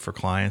CB to look for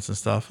clients and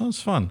stuff. It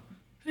was fun.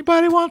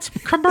 Anybody want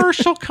some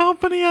commercial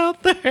company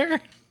out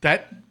there?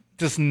 That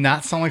does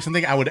not sound like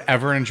something I would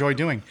ever enjoy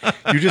doing.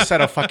 You just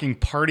said a fucking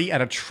party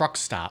at a truck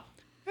stop.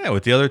 Yeah,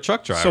 with the other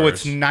truck drivers. So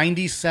it's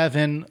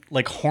 97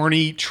 like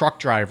horny truck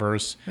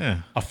drivers,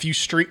 a few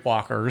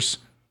streetwalkers.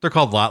 They're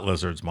called lot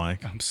lizards,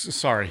 Mike. I'm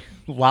sorry,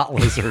 lot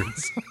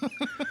lizards.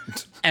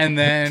 And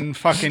then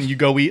fucking you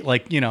go eat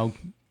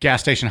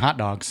gas station hot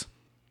dogs.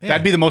 Yeah.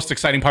 That'd be the most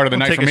exciting part of the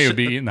night for me. Would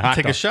be eating the hot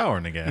take dog. A shower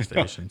in the gas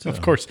station. Too.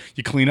 Of course,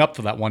 you clean up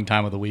for that one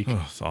time of the week.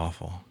 Oh, it's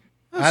awful.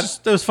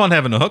 It was fun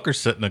having a hooker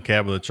sit in the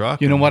cab of the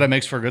truck. You know what? It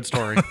makes for a good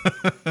story.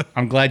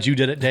 I'm glad you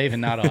did it, Dave,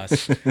 and not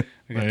us.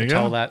 We got to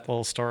tell that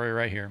little story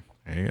right here.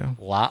 There you go.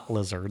 Lot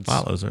lizards.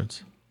 Lot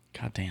lizards.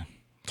 God damn.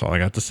 That's all I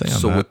got to say on that.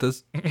 So with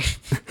this...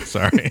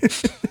 Sorry.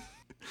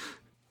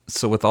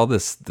 So with all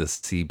this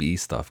CB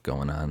stuff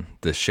going on,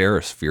 the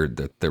sheriffs feared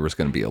that there was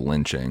going to be a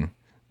lynching.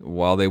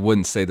 While they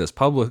wouldn't say this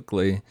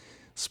publicly,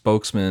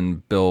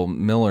 spokesman Bill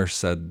Miller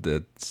said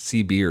that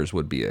CBers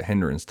would be a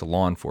hindrance to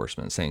law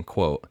enforcement, saying,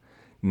 quote,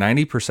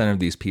 90% of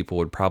these people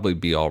would probably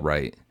be all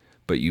right,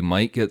 but you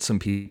might get some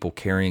people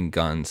carrying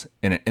guns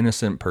and an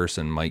innocent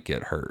person might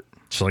get hurt.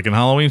 Just like in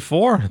Halloween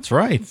 4. That's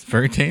right. It's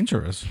very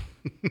dangerous.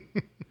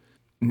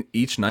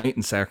 Each night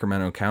in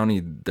Sacramento County,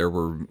 there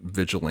were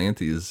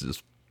vigilantes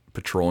just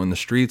patrolling the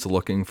streets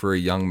looking for a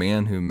young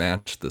man who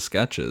matched the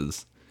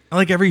sketches.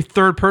 Like every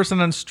third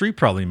person on the street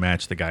probably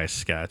matched the guy's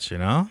sketch,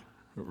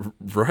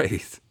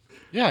 Right.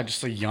 Yeah,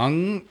 just a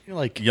young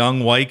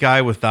white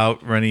guy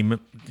without any,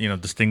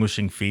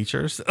 distinguishing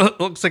features. It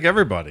looks like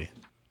everybody.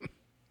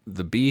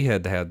 The B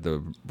had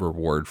the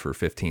reward for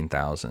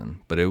 $15,000,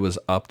 but it was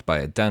upped by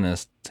a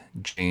dentist,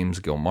 James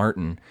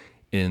Gilmartin,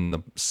 in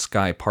the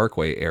Sky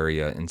Parkway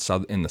area in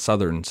the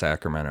southern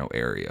Sacramento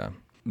area.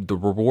 The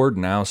reward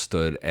now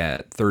stood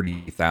at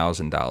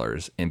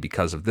 $30,000, and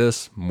because of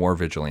this, more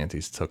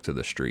vigilantes took to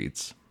the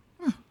streets.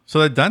 So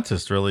that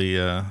dentist really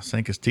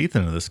sank his teeth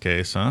into this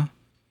case, huh?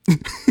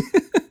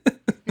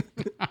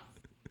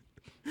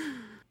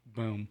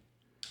 Boom.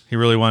 He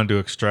really wanted to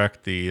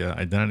extract the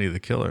identity of the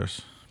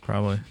killers,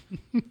 probably.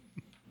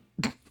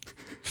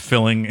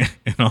 Filling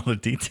in all the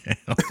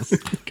details.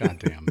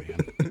 Goddamn,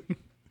 man.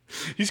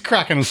 He's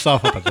cracking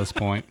himself up at this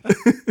point.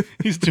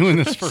 He's doing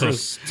this for so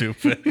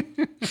stupid.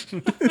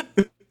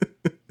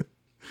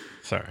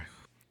 Sorry.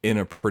 In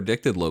a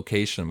predicted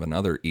location of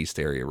another East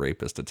Area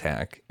Rapist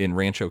attack in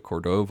Rancho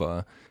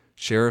Cordova,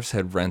 Sheriffs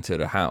had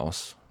rented a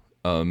house.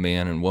 A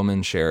man and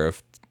woman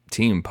sheriff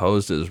team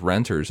posed as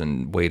renters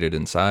and waited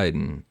inside,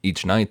 and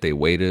each night they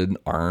waited,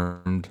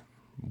 armed,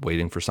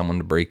 waiting for someone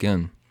to break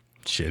in.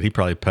 Shit, he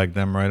probably pegged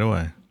them right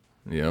away.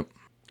 Yep.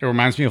 It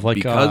reminds me of like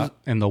Because-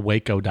 in the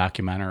Waco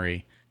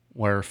documentary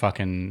where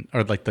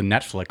or like the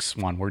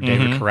Netflix one where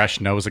David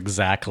Koresh knows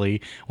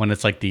exactly when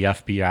it's like the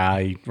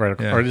FBI, right?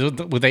 Yeah. Or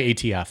with the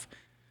ATF.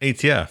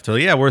 ATF. So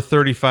yeah, we're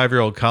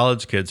 35-year-old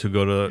college kids who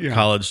go to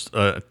college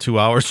 2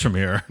 hours from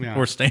here. Yeah.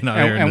 We're staying out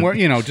here. And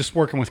we're, just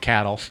working with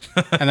cattle.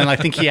 And then I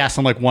think he asked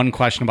them like one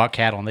question about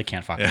cattle and they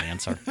can't fucking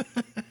answer.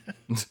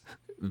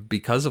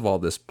 Because of all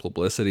this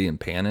publicity and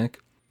panic,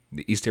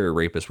 the East Area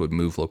Rapist would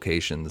move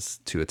locations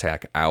to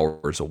attack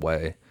hours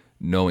away,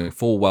 knowing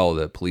full well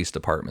that police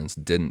departments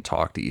didn't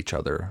talk to each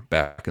other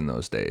back in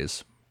those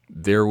days.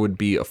 There would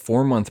be a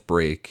 4-month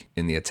break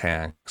in the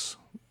attacks,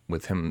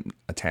 with him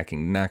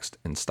attacking next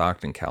in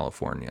Stockton,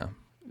 California.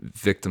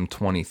 Victim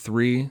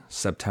 23,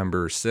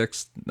 September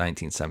 6,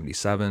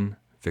 1977.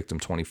 Victim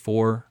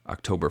 24,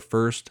 October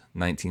 1st,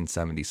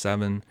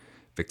 1977.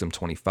 Victim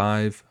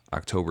 25,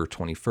 October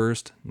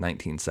 21st,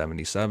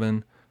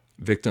 1977.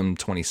 Victim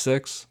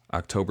 26,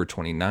 October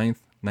 29th,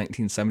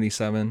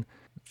 1977.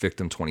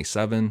 Victim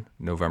 27,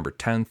 November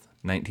 10th,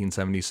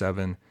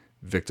 1977.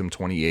 Victim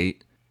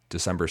 28,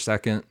 December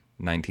 2nd,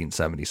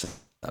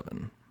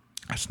 1977.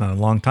 That's not a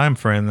long time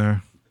frame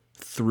there.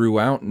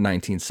 Throughout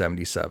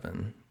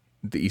 1977,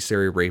 the East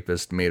Area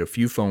Rapist made a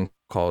few phone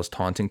calls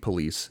taunting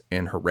police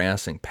and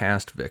harassing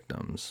past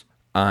victims.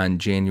 On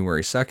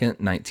January 2nd,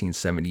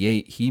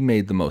 1978, he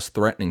made the most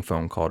threatening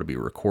phone call to be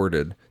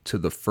recorded to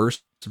the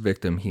first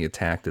victim he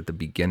attacked at the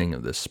beginning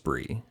of this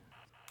spree.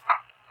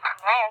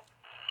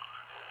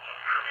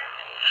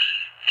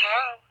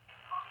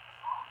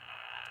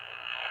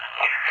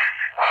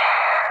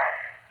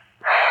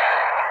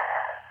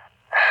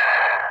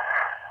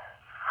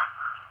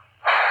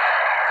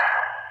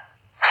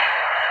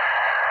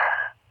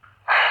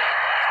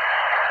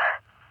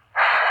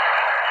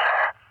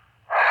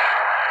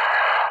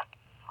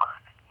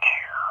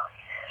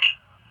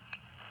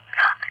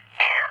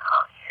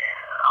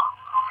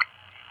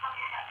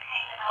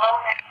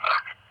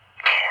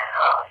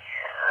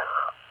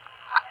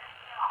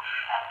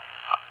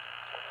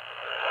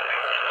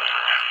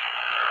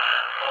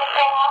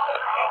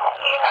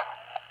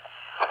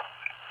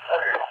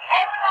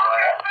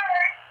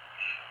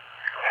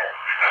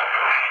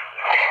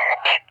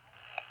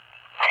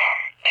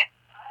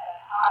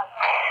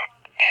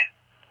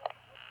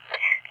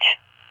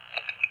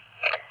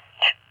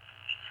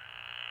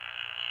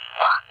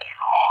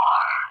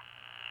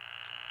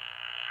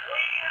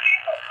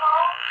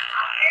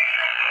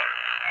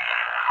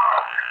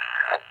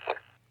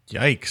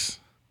 Yikes.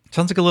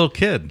 Sounds like a little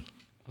kid.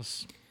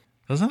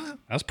 Doesn't it?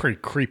 That's pretty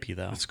creepy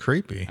though. It's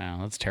creepy. Yeah,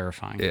 that's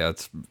terrifying. Yeah,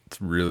 it's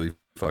really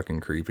fucking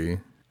creepy.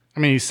 I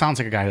mean, he sounds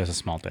like a guy who has a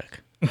small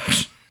dick.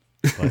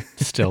 But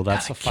still,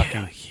 that's a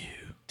fucking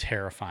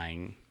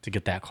terrifying to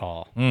get that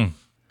call.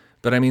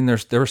 But I mean,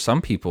 there were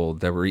some people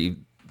that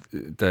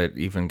that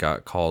even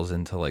got calls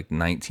into like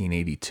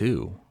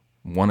 1982.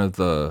 One of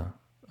the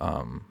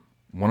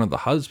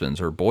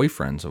husbands or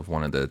boyfriends of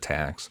one of the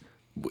attacks,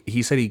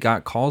 he said he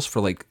got calls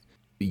for like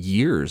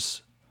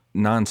years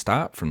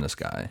nonstop from this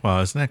guy.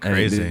 Wow, isn't that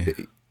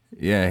crazy?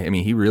 Yeah, I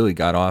mean, he really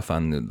got off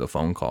on the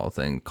phone call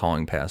thing,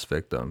 calling past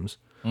victims.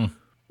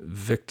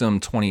 Victim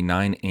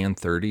 29 and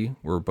 30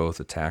 were both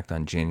attacked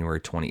on January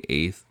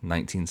 28th,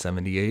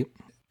 1978.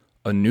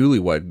 A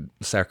newlywed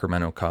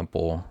Sacramento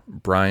couple,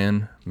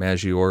 Brian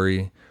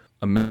Maggiore,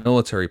 a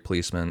military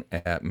policeman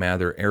at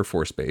Mather Air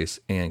Force Base,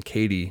 and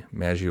Katie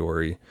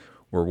Maggiore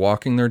were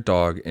walking their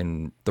dog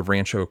in the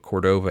Rancho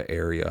Cordova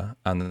area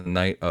on the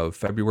night of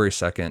February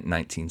 2nd,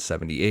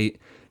 1978,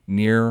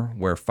 near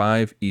where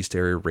 5 East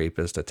Area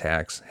Rapist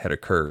attacks had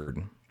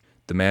occurred.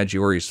 The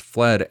Maggiores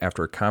fled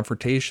after a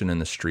confrontation in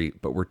the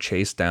street, but were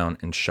chased down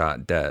and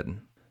shot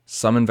dead.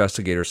 Some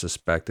investigators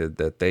suspected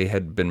that they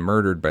had been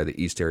murdered by the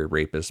East Area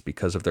Rapists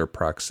because of their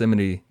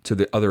proximity to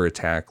the other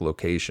attack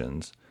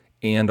locations,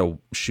 and a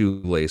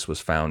shoelace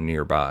was found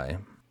nearby.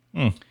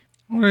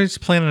 What are you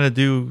planning to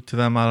do to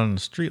them out on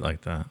the street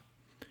like that?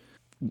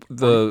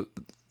 The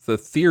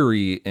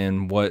theory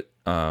in what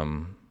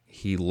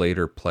he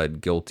later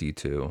pled guilty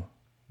to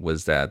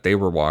was that they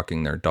were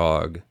walking their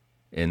dog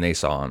and they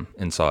saw him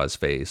and saw his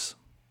face.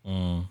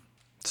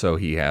 So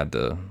he had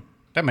to...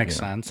 That makes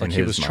sense. Like in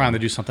he his was mind. trying to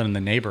do something in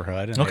the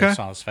neighborhood and they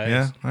saw his face.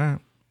 Yeah, all right.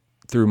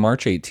 Through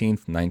March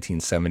 18th,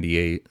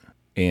 1978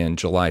 and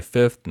July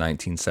 5th,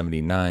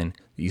 1979,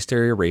 the East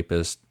Area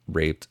Rapist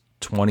raped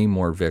 20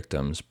 more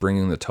victims,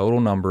 bringing the total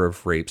number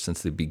of rapes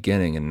since the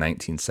beginning in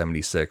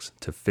 1976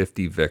 to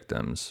 50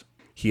 victims.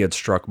 He had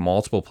struck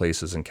multiple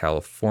places in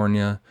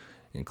California,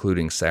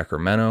 including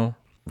Sacramento,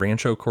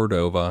 Rancho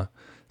Cordova,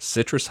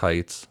 Citrus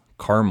Heights,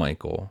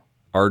 Carmichael,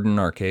 Arden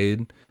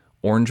Arcade,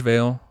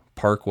 Orangevale,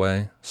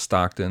 Parkway,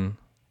 Stockton,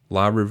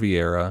 La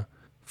Riviera,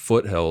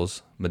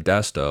 Foothills,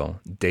 Modesto,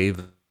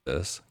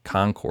 Davis,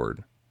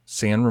 Concord,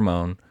 San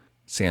Ramon,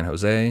 San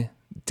Jose,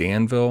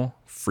 Danville,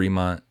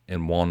 Fremont,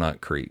 and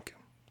Walnut Creek.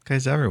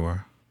 Guy's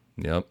everywhere.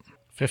 Yep.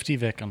 50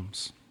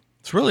 victims.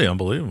 It's really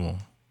unbelievable.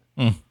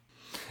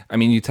 I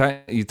mean, you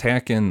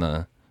tack in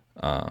the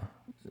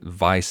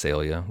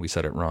Visalia. We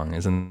said it wrong.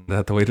 Isn't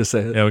that the way to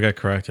say it? Yeah, we got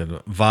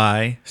corrected.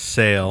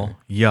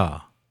 Vi-sail-ya.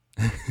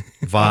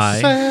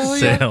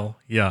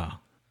 Vi-sail-ya.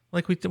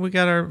 Like we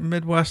got our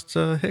Midwest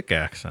hick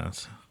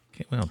accents.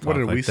 We don't talk What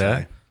did like we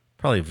that. say?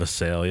 Probably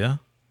Visalia.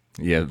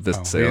 Yeah, We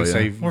didn't Visalia.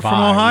 say We're vi,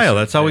 from Ohio. we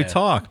That's said how we vi.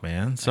 talk,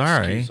 man.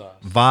 Sorry. Excuse us.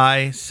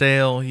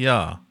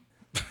 Vi-sail-ya.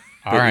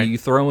 All right. You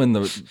throw in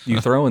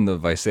the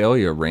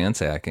Visalia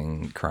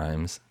ransacking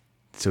crimes.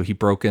 So he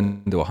broke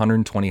into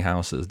 120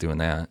 houses doing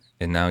that,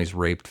 and now he's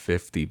raped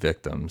 50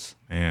 victims,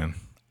 Man.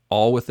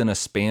 all within a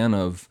span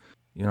of,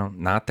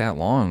 not that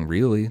long,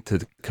 really,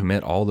 to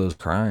commit all those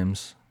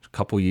crimes. A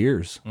couple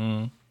years.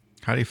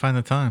 How do you find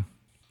the time?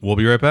 We'll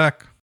be right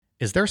back.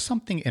 Is there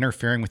something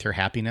interfering with your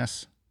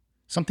happiness?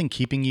 Something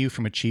keeping you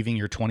from achieving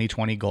your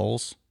 2020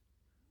 goals?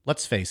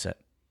 Let's face it,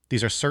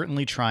 these are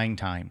certainly trying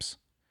times.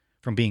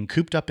 From being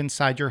cooped up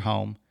inside your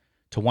home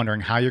to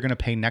wondering how you're going to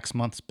pay next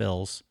month's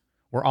bills,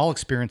 we're all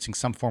experiencing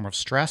some form of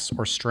stress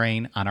or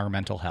strain on our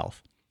mental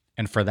health.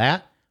 And for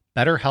that,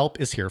 BetterHelp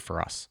is here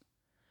for us.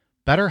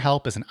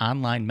 BetterHelp is an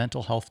online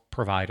mental health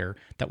provider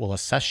that will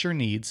assess your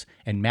needs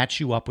and match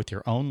you up with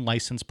your own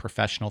licensed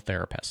professional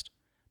therapist.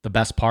 The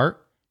best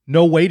part?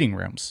 No waiting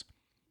rooms.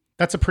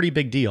 That's a pretty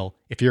big deal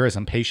if you're as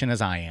impatient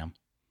as I am.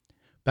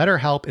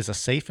 BetterHelp is a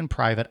safe and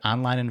private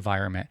online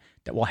environment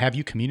that will have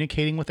you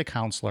communicating with a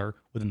counselor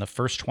within the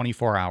first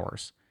 24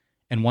 hours.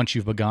 And once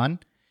you've begun,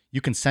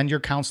 you can send your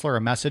counselor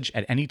a message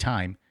at any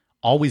time,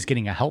 always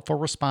getting a helpful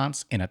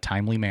response in a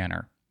timely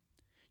manner.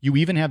 You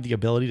even have the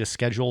ability to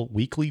schedule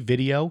weekly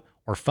video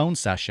or phone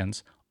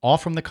sessions, all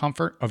from the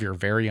comfort of your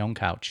very own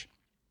couch.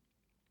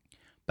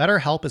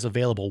 BetterHelp is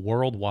available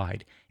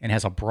worldwide and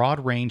has a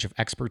broad range of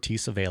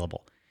expertise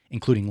available,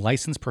 including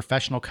licensed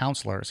professional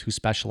counselors who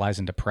specialize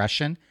in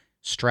depression,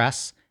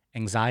 stress,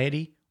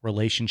 anxiety,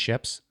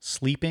 relationships,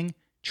 sleeping,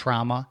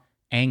 trauma,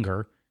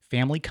 anger,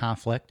 family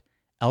conflict,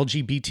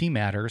 LGBT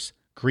matters,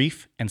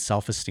 grief, and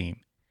self-esteem.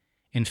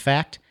 In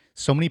fact,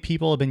 so many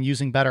people have been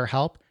using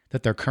BetterHelp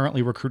that they're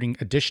currently recruiting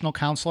additional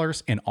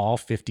counselors in all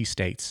 50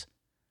 states.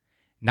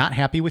 Not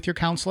happy with your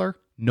counselor?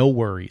 No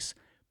worries.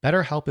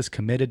 BetterHelp is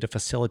committed to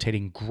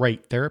facilitating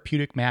great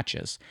therapeutic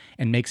matches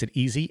and makes it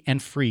easy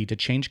and free to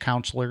change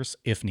counselors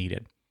if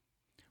needed.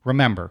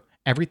 Remember,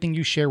 everything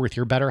you share with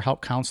your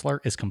BetterHelp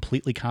counselor is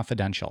completely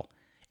confidential.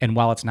 And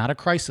while it's not a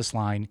crisis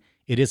line,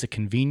 it is a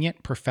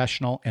convenient,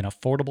 professional, and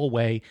affordable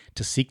way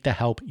to seek the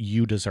help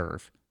you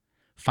deserve.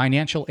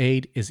 Financial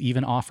aid is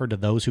even offered to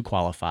those who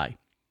qualify.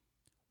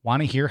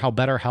 Want to hear how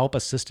BetterHelp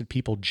assisted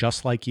people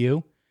just like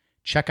you?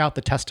 Check out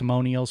the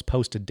testimonials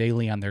posted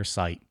daily on their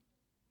site.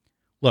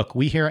 Look,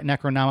 we here at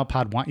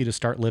Necronomipod want you to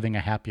start living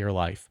a happier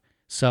life.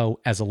 So,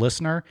 as a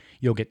listener,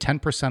 you'll get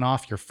 10%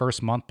 off your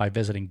first month by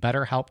visiting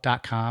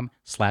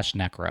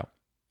betterhelp.com/necro.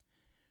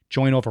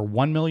 Join over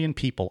 1 million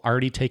people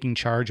already taking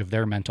charge of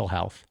their mental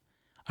health.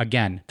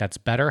 Again, that's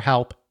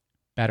BetterHelp,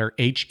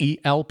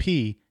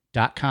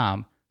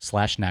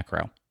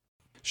 betterhelp.com/necro.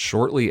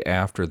 Shortly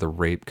after the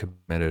rape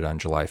committed on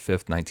July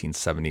 5th,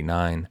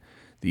 1979,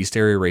 the East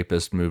Area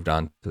Rapist moved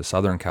on to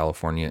Southern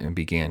California and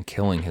began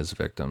killing his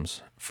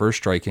victims, first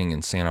striking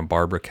in Santa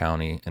Barbara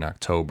County in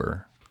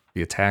October.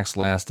 The attacks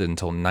lasted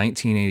until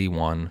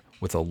 1981,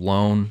 with a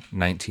lone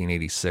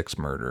 1986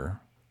 murder.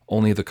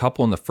 Only the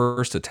couple in the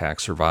first attack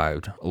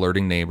survived,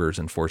 alerting neighbors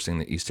and forcing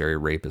the East Area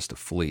Rapist to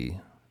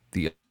flee.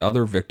 The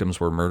other victims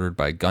were murdered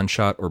by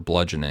gunshot or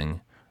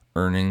bludgeoning,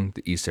 earning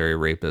the East Area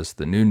Rapist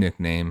the new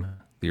nickname,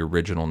 the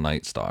Original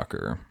Night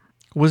Stalker.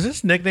 Was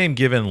this nickname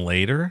given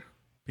later?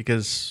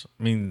 Because,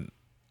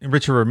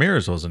 Richard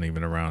Ramirez wasn't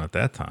even around at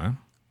that time.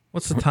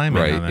 What's the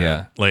timing Right, on that?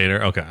 yeah.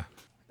 Later? Okay.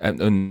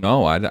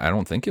 No, I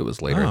don't think it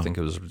was later. Oh. I think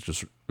it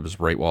was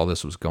right while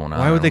this was going on.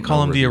 Why I would they don't call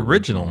know him where the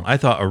original? I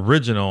thought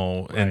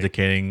original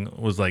indicating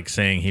was like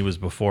saying he was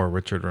before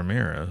Richard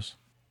Ramirez.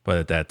 But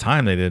at that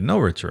time, they didn't know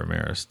Richard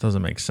Ramirez.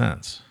 Doesn't make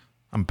sense.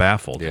 I'm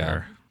baffled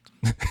Yeah.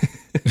 here.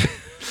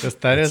 That's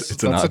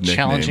an a odd nickname.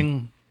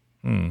 challenging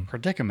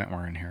predicament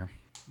we're in here.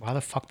 Why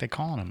the fuck they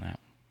calling him that?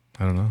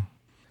 I don't know.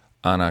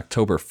 On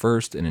October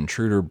 1st, an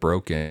intruder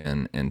broke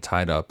in and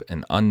tied up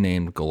an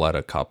unnamed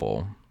Goleta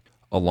couple.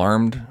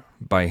 Alarmed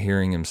by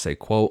hearing him say,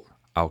 quote,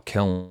 "I'll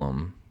kill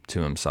him,"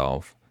 to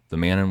himself, the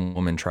man and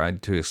woman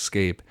tried to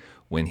escape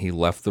when he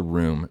left the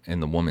room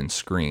and the woman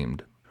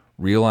screamed.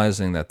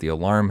 Realizing that the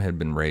alarm had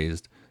been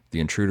raised, the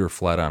intruder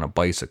fled on a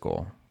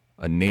bicycle.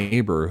 A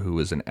neighbor who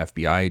was an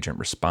FBI agent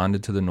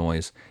responded to the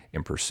noise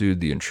and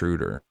pursued the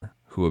intruder,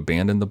 who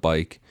abandoned the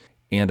bike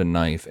and a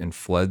knife and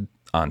fled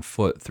on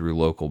foot through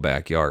local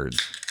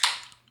backyards.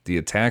 The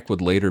attack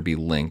would later be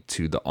linked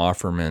to the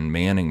Offerman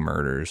Manning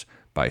murders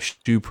by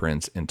shoe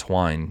prints and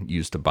twine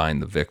used to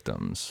bind the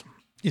victims.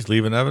 He's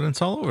leaving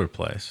evidence all over the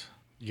place.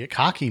 You get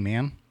cocky,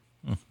 man.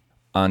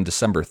 On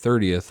December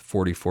 30th,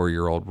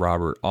 44-year-old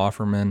Robert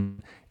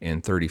Offerman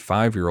and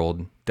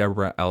 35-year-old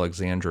Deborah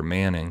Alexandra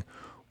Manning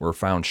were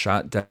found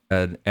shot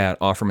dead at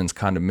Offerman's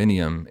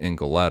condominium in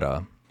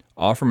Goleta.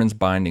 Offerman's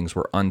bindings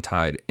were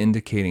untied,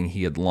 indicating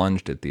he had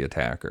lunged at the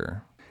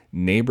attacker.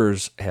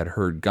 Neighbors had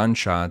heard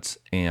gunshots,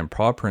 and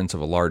paw prints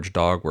of a large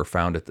dog were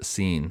found at the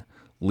scene,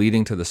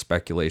 leading to the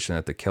speculation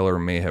that the killer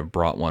may have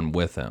brought one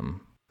with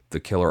him. The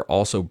killer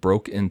also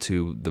broke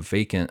into the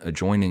vacant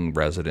adjoining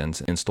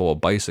residence and stole a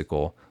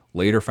bicycle,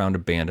 later found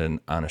abandoned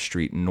on a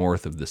street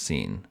north of the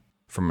scene,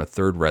 from a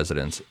third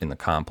residence in the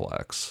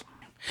complex.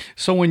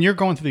 So when you're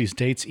going through these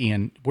dates,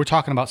 Ian, we're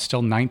talking about still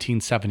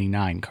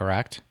 1979,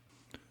 correct?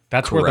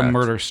 That's where the Correct.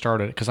 murder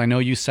started, because I know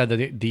you said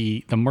that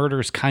the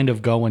murders kind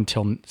of go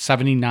until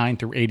 79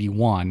 through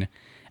 81,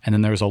 and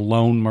then there's a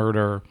lone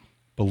murder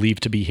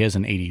believed to be his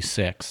in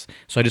 86.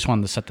 So I just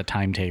wanted to set the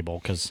timetable,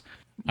 because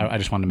I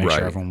just wanted to make sure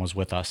Right. everyone was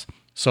with us.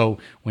 So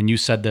when you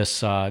said this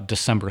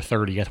December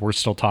 30th, we're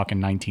still talking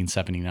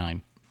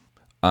 1979.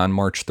 On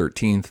March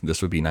 13th,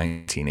 this would be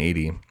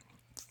 1980,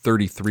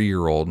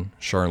 33-year-old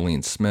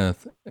Charlene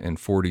Smith and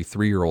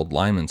 43-year-old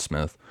Lyman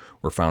Smith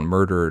were found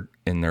murdered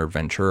in their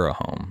Ventura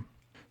home.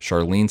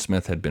 Charlene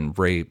Smith had been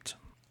raped,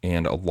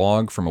 and a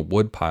log from a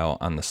woodpile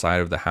on the side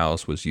of the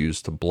house was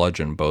used to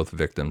bludgeon both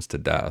victims to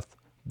death.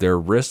 Their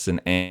wrists and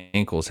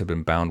ankles had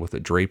been bound with a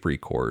drapery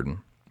cord,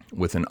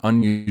 with an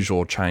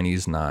unusual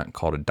Chinese knot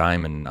called a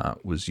diamond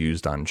knot was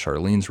used on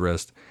Charlene's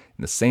wrist,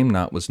 and the same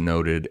knot was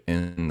noted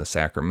in the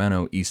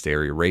Sacramento East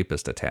Area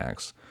rapist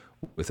attacks,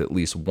 with at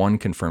least one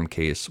confirmed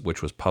case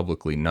which was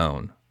publicly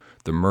known.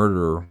 The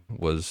murderer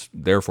was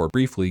therefore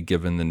briefly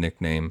given the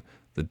nickname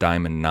the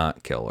Diamond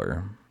Knot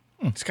Killer.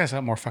 This guy's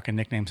got more fucking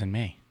nicknames than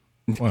me.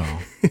 Well,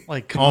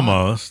 Like, come on.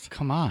 almost.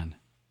 Come on.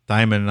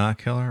 Diamond Knot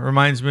Killer.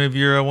 Reminds me of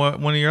your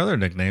one of your other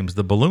nicknames,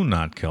 the Balloon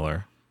Knot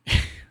Killer.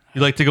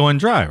 You like to go in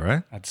dry,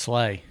 right? I'd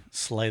slay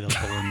those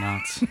balloon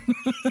knots.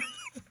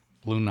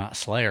 Balloon knot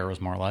slayer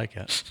was more like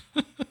it.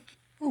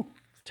 Ooh,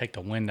 take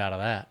the wind out of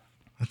that.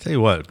 I tell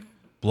you what,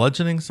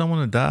 bludgeoning someone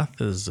to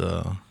death is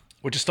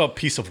With just a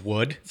piece of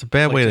wood. it's a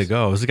bad Like way to just-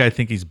 go. Does the guy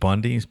think he's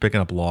Bundy? He's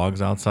picking up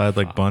logs outside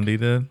like Bundy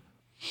did.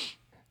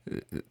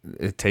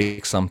 It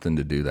takes something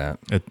to do that.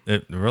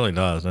 It really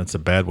does. It's a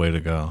bad way to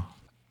go.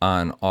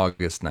 On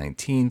August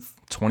 19th,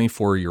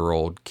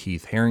 24-year-old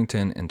Keith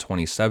Harrington and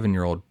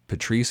 27-year-old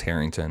Patrice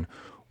Harrington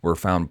were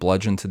found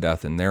bludgeoned to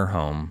death in their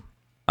home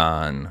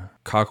on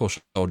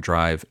Cockleshell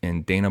Drive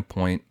in Dana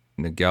Point,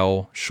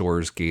 Nagel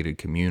Shores gated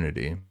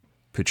community.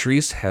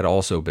 Patrice had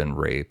also been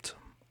raped.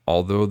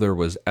 Although there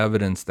was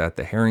evidence that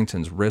the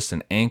Harringtons' wrists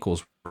and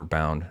ankles were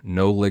bound,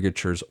 no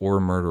ligatures or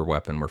murder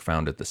weapon were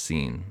found at the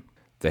scene.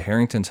 The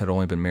Harringtons had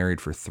only been married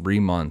for 3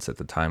 months at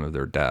the time of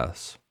their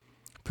deaths.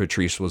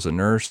 Patrice was a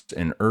nurse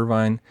in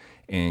Irvine,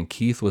 and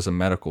Keith was a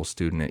medical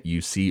student at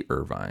UC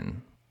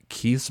Irvine.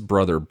 Keith's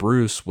brother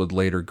Bruce would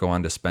later go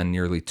on to spend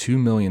nearly $2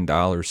 million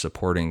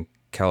supporting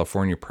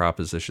California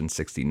Proposition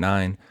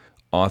 69,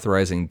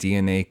 authorizing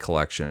DNA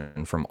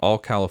collection from all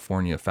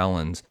California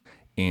felons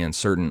and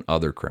certain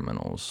other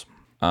criminals.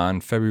 On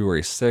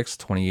February 6,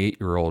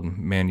 28-year-old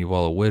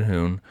Manuela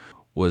Whithoon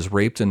was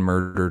raped and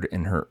murdered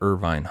in her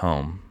Irvine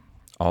home.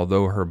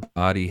 Although her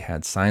body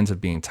had signs of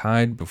being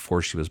tied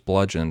before she was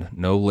bludgeoned,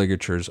 no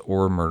ligatures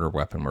or murder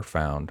weapon were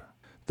found.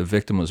 The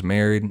victim was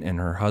married and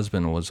her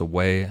husband was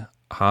away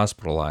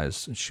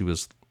hospitalized. She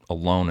was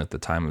alone at the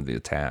time of the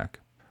attack.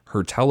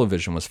 Her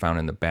television was found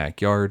in the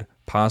backyard,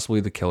 possibly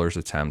the killer's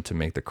attempt to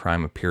make the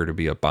crime appear to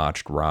be a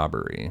botched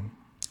robbery.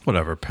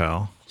 Whatever,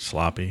 pal.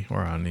 Sloppy.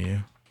 We're on to you.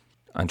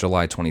 On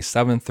July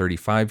 27th,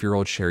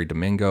 35-year-old Sherry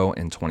Domingo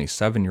and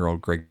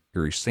 27-year-old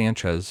Gregory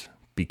Sanchez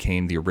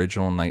became the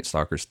original Night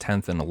Stalker's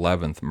 10th and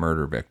 11th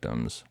murder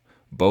victims.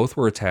 Both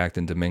were attacked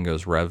in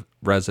Domingo's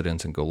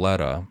residence in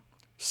Goleta,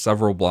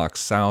 several blocks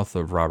south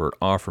of Robert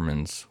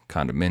Offerman's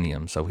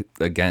condominium. So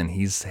again,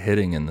 he's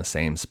hitting in the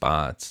same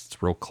spots.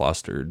 It's real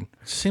clustered.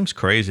 It seems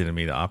crazy to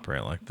me to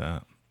operate like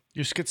that.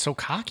 You just get so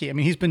cocky. I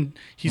mean,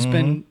 he's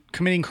been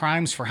committing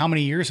crimes for how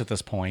many years at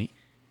this point,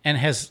 and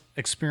has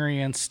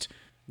experienced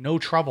no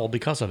trouble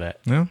because of it.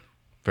 Yeah.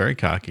 Very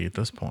cocky at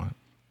this point.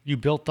 You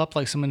built up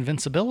like some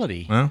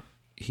invincibility. Well,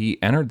 He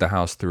entered the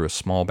house through a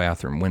small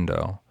bathroom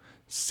window.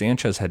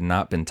 Sanchez had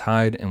not been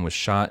tied and was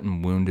shot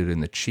and wounded in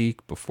the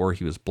cheek before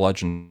he was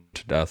bludgeoned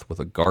to death with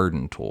a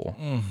garden tool.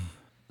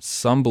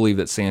 Some believe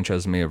that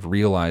Sanchez may have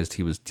realized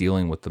he was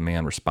dealing with the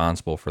man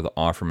responsible for the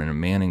Offerman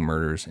and Manning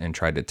murders and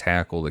tried to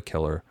tackle the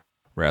killer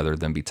rather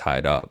than be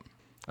tied up.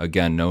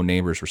 Again, no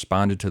neighbors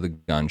responded to the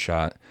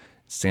gunshot.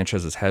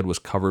 Sanchez's head was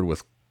covered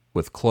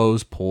with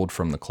clothes pulled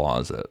from the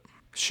closet.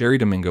 Sherry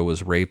Domingo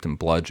was raped and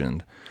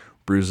bludgeoned.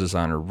 Bruises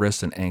on her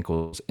wrists and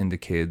ankles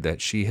indicated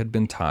that she had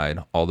been tied,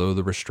 although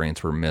the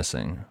restraints were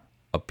missing.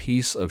 A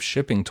piece of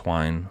shipping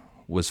twine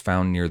was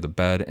found near the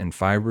bed, and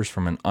fibers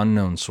from an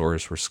unknown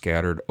source were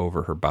scattered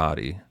over her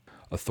body.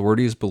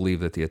 Authorities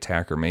believe that the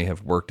attacker may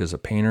have worked as a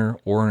painter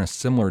or in a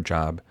similar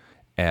job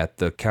at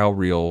the Cal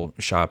Real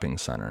shopping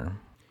center.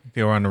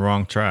 they were on the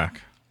wrong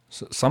track.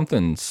 So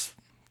something's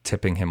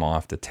tipping him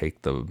off to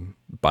take the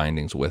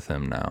bindings with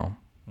him now.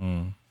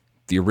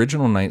 The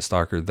original Night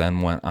Stalker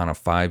then went on a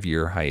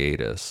 5-year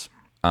hiatus.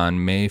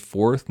 On May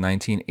 4th,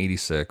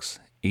 1986,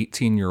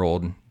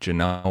 18-year-old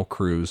Janelle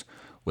Cruz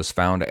was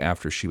found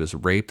after she was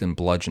raped and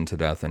bludgeoned to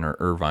death in her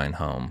Irvine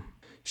home.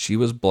 She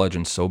was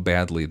bludgeoned so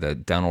badly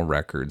that dental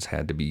records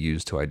had to be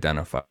used to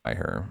identify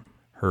her.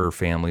 Her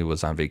family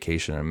was on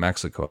vacation in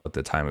Mexico at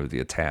the time of the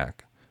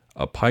attack.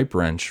 A pipe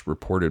wrench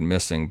reported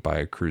missing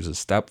by Cruz's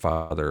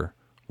stepfather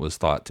was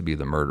thought to be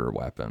the murder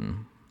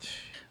weapon.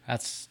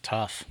 That's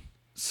tough.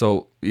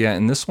 So, yeah,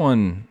 in this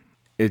one,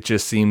 it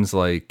just seems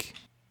like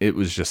it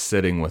was just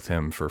sitting with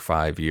him for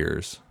 5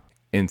 years.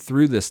 And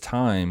through this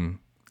time,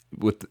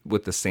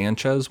 with the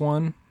Sanchez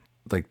one,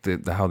 like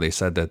how they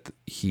said that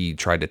he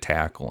tried to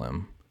tackle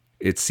him,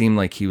 it seemed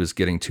like he was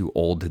getting too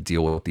old to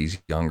deal with these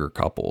younger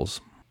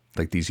couples.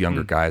 Like these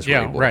younger guys were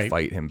able to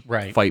fight him,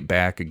 fight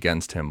back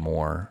against him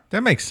more.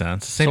 That makes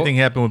sense. Same thing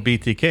happened with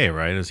BTK,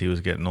 right? As he was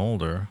getting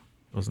older,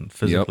 wasn't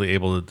physically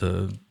able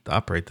to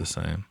operate the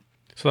same.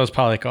 So that was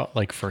probably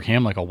like for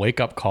him, like a wake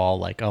up call.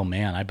 Like, oh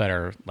man, I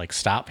better like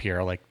stop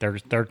here. Like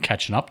they're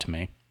catching up to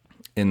me.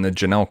 In the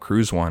Janelle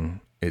Cruz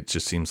one, it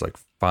just seems like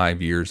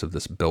 5 years of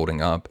this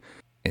building up,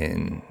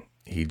 and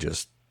he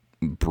just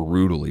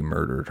brutally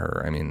murdered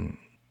her. I mean,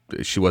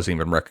 she wasn't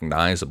even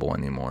recognizable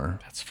anymore.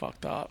 That's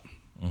fucked up.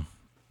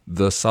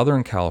 The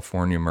Southern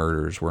California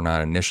murders were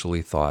not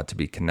initially thought to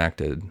be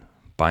connected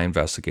by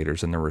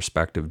investigators in their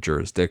respective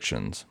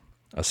jurisdictions.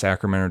 A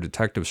Sacramento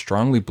detective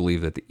strongly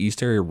believed that the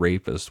East Area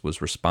Rapist was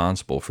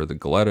responsible for the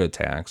Goleta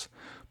attacks,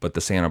 but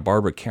the Santa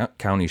Barbara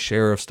County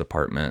Sheriff's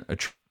Department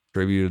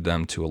attributed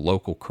them to a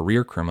local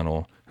career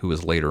criminal who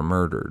was later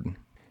murdered.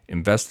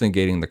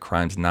 Investigating the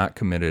crimes not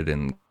committed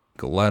in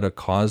Goleta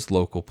caused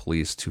local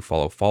police to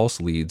follow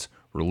false leads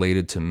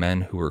related to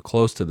men who were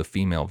close to the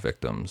female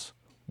victims.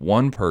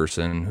 One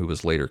person, who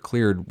was later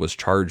cleared, was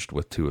charged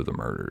with 2 of the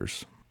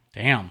murders.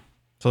 Damn.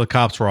 So the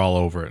cops were all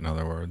over it, in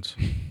other words.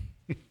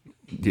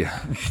 Yeah.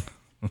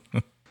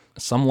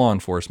 Some law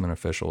enforcement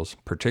officials,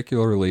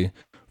 particularly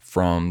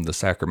from the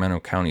Sacramento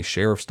County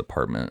Sheriff's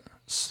Department,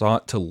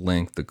 sought to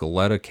link the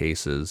Goleta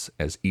cases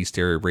as East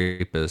Area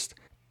Rapist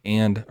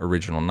and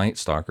original Night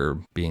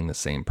Stalker being the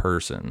same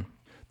person.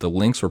 The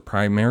links were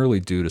primarily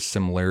due to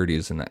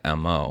similarities in the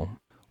MO.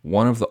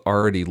 One of the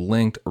already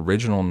linked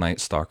original Night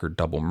Stalker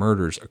double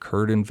murders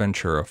occurred in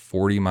Ventura,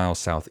 40 miles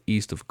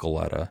southeast of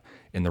Goleta,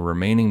 and the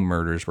remaining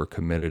murders were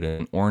committed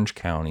in Orange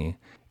County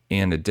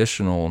and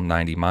additional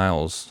 90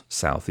 miles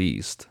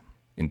southeast.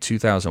 In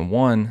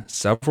 2001,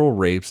 several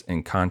rapes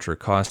in Contra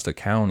Costa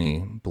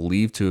County,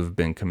 believed to have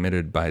been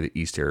committed by the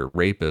East Area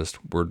Rapist,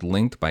 were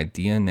linked by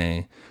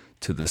DNA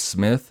to the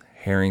Smith,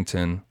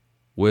 Harrington,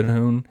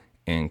 Woodhoon,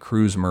 and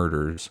Cruz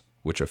murders,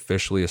 which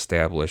officially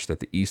established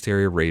that the East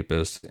Area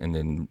Rapist and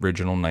the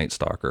original Night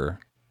Stalker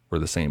were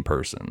the same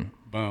person.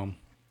 Boom.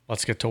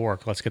 Let's get to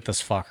work. Let's get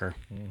this fucker.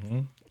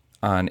 Mm-hmm.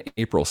 On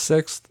April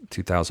 6th,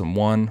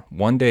 2001,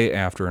 one day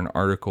after an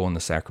article in the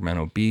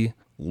Sacramento Bee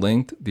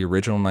linked the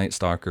original Night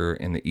Stalker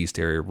and the East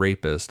Area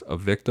Rapist, a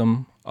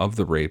victim of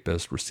the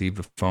rapist received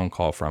a phone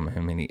call from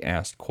him, and he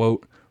asked,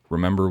 quote,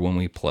 "Remember when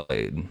we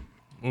played?"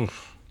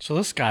 Oof. So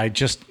this guy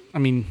just, I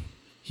mean,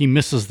 he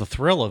misses the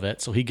thrill of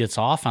it, so he gets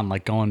off on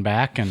like going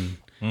back and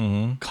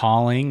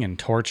calling and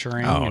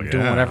torturing and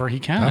doing whatever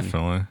he can.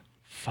 Definitely.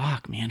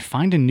 Fuck, man.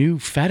 Find a new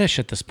fetish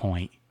at this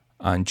point.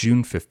 On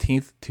June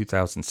 15th,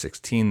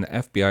 2016, the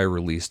FBI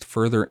released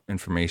further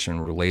information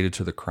related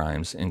to the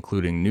crimes,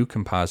 including new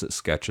composite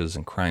sketches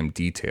and crime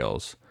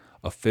details.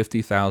 A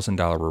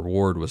 $50,000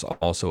 reward was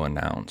also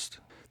announced.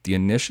 The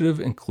initiative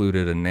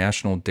included a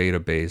national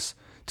database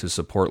to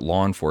support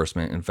law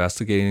enforcement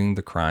investigating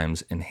the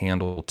crimes and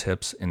handle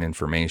tips and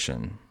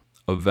information.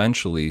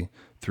 Eventually,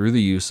 through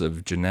the use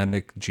of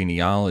genetic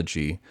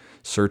genealogy,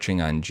 searching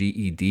on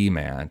GED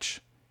Match,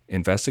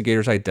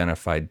 investigators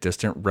identified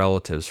distant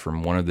relatives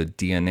from one of the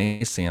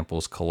DNA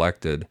samples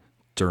collected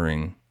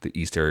during the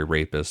East Area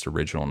Rapist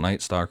original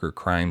Night Stalker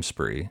crime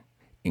spree,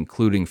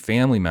 including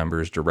family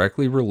members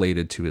directly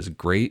related to his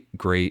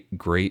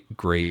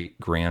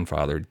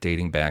great-great-great-great-grandfather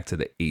dating back to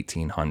the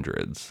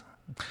 1800s.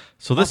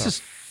 So this is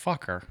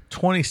fucker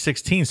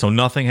 2016, so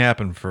nothing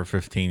happened for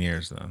 15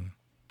 years then.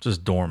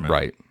 Just dormant.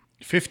 Right.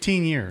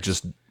 15 years.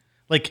 Just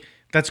like,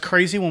 that's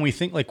crazy when we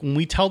think, like, when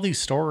we tell these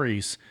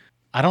stories,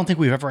 I don't think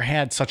we've ever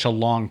had such a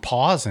long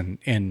pause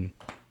in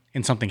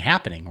something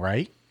happening,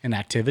 right? An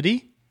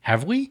activity.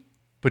 Have we?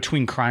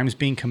 Between crimes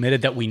being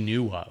committed that we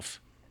knew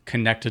of,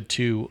 connected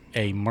to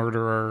a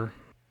murderer.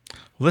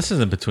 Well, this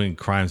isn't between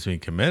crimes being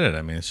committed.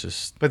 I mean, it's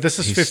just. But this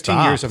is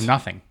 15 years of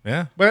nothing.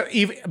 Yeah. But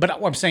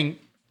I'm saying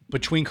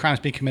between crimes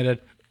being committed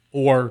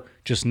or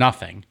just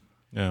nothing.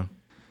 Yeah. I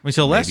mean,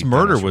 so the last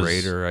murder Dennis was.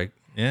 Rader,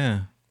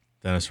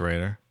 Dennis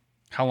Rader.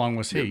 How long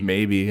was he?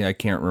 Maybe. I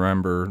can't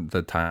remember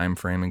the time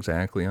frame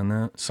exactly on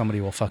that.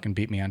 Somebody will fucking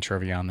beat me on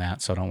trivia on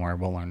that, so don't worry.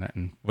 We'll learn it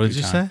in What did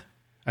you say?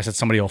 I said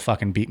somebody will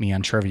fucking beat me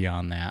on trivia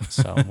on that,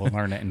 so we'll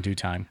learn it in due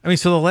time. I mean,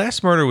 so the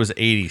last murder was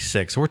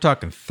 86. So we're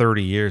talking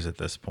 30 years at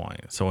this point.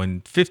 So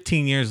in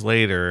 15 years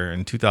later,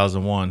 in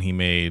 2001, he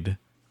made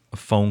a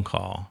phone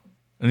call.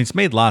 And he's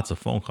made lots of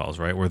phone calls,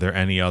 right? Were there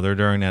any other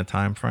during that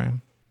time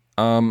frame?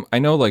 I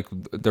know, like,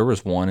 there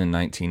was one in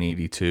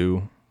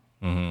 1982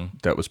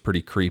 that was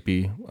pretty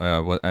creepy.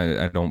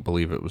 I don't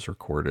believe it was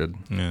recorded.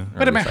 Yeah. Or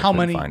But at I mean, least how couldn't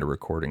many- find a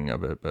recording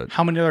of it? But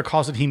How many other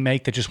calls did he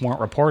make that just weren't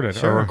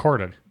reported or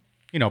recorded?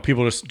 You know,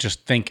 people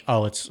just think,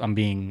 oh, I'm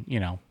being,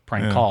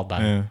 prank called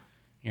by,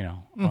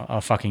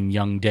 a fucking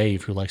young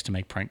Dave who likes to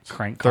make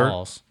prank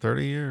calls.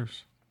 30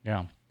 years.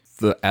 Yeah.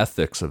 the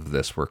ethics of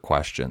this were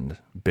questioned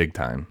big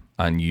time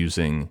on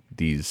using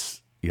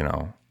these,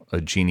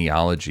 a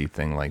genealogy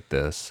thing like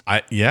this.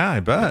 I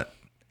bet.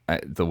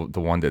 The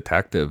one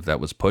detective that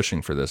was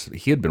pushing for this,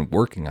 he had been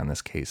working on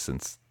this case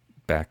since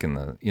back in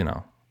the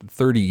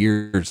 30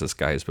 years. This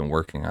guy has been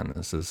working on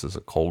this. This is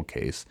a cold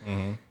case,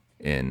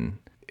 and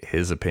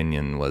his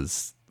opinion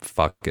was,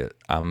 "Fuck it,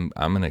 I'm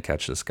gonna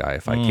catch this guy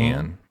if I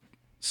can."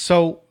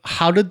 So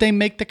how did they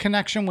make the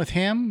connection with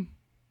him?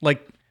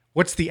 Like,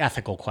 what's the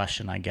ethical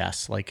question, I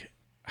guess? Like,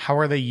 how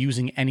are they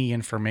using any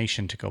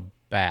information to go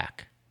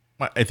back?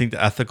 I think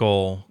the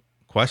ethical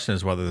question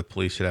is whether the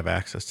police should have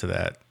access to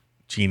that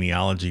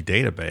genealogy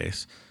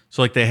database.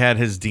 So like they had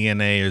his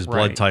DNA or his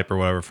blood Right. type or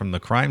whatever from the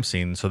crime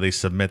scene. So they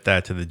submit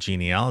that to the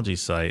genealogy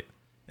site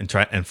and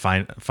try and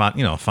find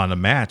a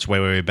match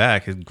way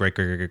back, his great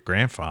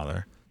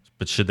grandfather.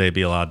 But should they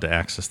be allowed to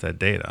access that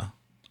data?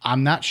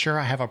 I'm not sure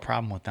I have a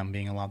problem with them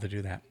being allowed to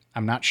do that.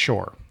 I'm not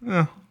sure.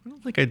 I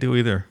don't think I do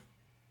either.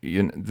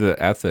 The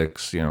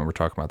ethics, we're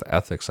talking about the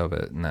ethics of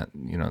it, and that,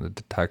 the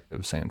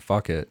detective saying,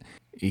 "Fuck it."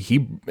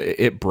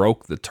 It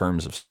broke the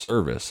terms of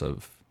service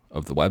of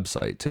the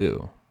website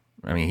too.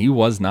 I mean, he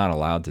was not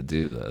allowed to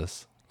do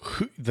this.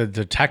 The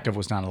detective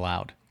was not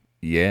allowed.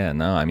 Yeah,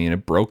 no, I mean,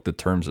 it broke the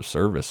terms of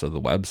service of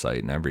the website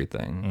and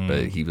everything.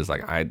 But he was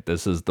like,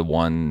 this is the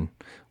one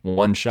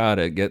shot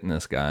at getting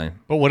this guy.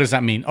 But what does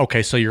that mean?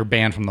 Okay, so you're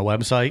banned from the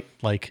website?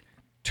 Like,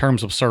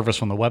 terms of service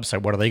from the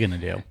website, what are they going to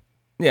do?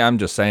 Yeah, I'm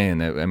just saying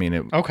that. I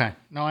mean, Okay,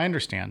 no, I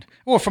understand.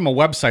 Well, from a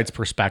website's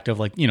perspective,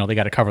 like, they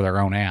got to cover their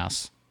own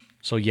ass.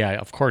 So, yeah,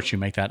 of course you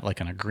make that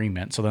like an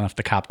agreement. So then if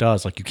the cop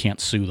does, like, you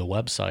can't sue the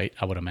website,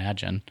 I would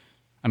imagine.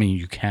 I mean,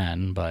 you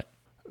can, but...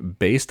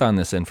 based on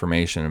this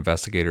information,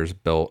 investigators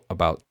built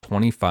about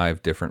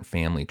 25 different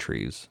family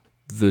trees.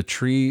 The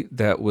tree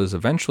that was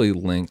eventually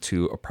linked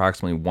to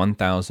approximately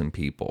 1,000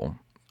 people.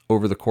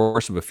 Over the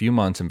course of a few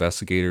months,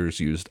 investigators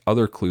used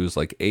other clues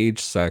like age,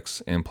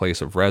 sex, and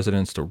place of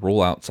residence to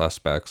rule out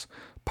suspects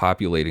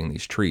populating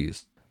these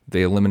trees.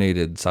 They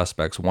eliminated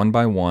suspects one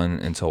by one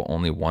until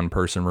only one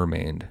person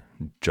remained,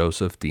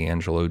 Joseph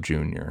DeAngelo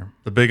Jr.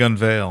 The big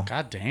unveil.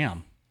 God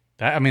damn.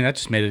 That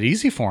just made it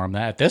easy for him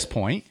at this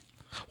point.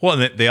 Well,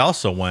 and they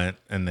also went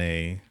and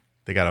they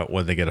got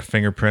a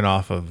fingerprint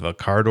off of a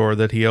car door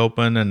that he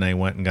opened, and they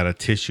went and got a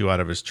tissue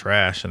out of his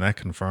trash, and that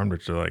confirmed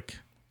it. To like,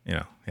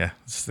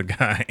 this is the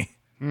guy.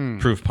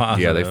 Proof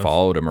positive. Yeah, they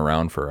followed him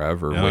around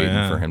forever, waiting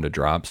yeah. for him to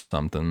drop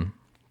something.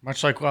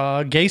 Much like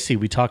Gacy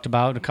we talked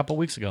about a couple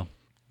weeks ago.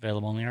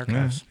 Available in the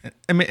archives.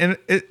 I mean, and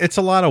it's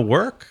a lot of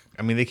work.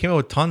 I mean, they came up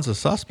with tons of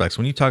suspects.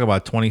 When you talk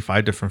about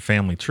 25 different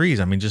family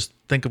trees, I mean, just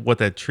think of what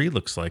that tree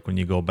looks like when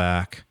you go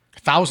back.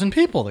 1,000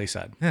 people, they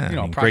said. Yeah,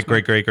 great,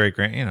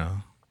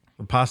 approximately.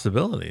 the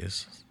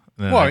possibilities.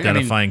 And then Well,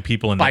 identifying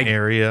people in by the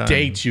area.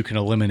 dates, you can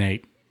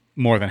eliminate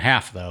more than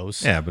half of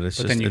those. Yeah, but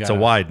then you it's gotta-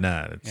 a wide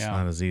net. It's Yeah.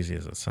 not as easy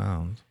as it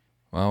sounds.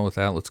 Well, with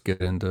that, let's get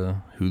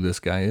into who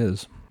this guy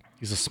is.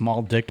 He's a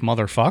small-dicked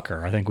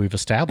motherfucker. I think we've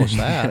established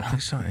that. I'm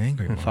so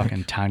angry. Mike.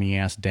 Fucking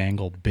tiny-ass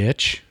dangle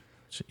bitch.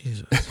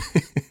 Jesus.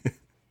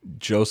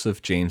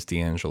 Joseph James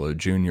DeAngelo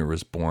Jr.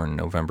 was born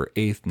November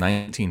 8th,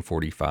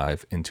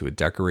 1945, into a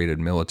decorated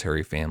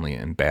military family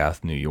in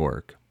Bath, New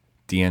York.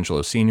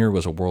 DeAngelo Sr.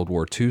 was a World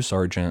War II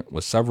sergeant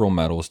with several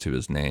medals to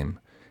his name.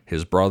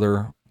 His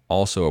brother,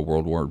 also a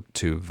World War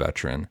II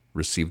veteran,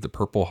 received the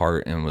Purple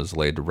Heart and was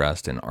laid to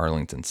rest in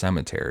Arlington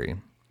Cemetery.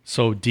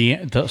 So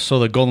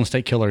the Golden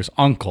State Killer's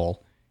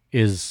uncle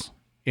is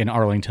in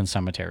Arlington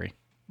Cemetery.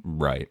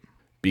 Right.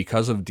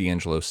 Because of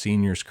DeAngelo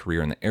Sr.'s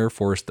career in the Air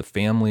Force, the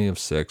family of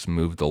six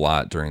moved a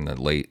lot during the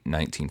late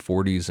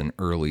 1940s and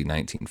early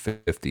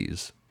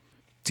 1950s.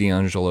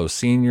 DeAngelo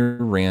Sr.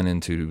 ran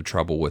into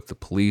trouble with the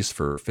police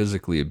for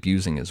physically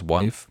abusing his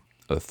wife.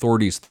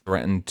 Authorities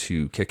threatened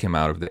to kick him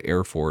out of the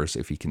Air Force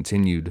if he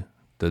continued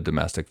the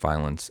domestic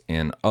violence,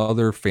 and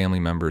other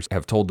family members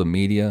have told the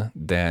media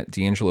that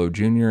DeAngelo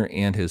Jr.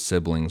 and his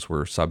siblings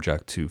were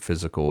subject to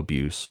physical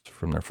abuse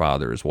from their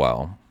father as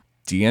well.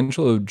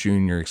 DeAngelo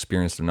Jr.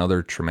 experienced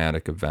another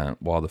traumatic event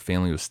while the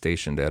family was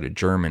stationed at a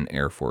German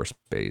Air Force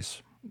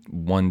base.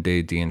 One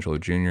day, DeAngelo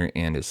Jr.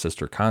 and his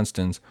sister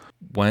Constance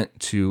went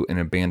to an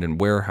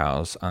abandoned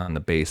warehouse on the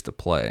base to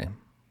play.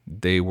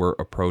 They were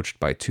approached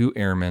by two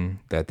airmen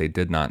that they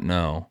did not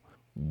know.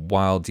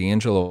 While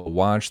DeAngelo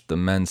watched, the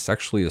men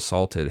sexually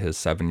assaulted his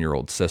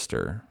 7-year-old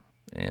sister.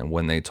 And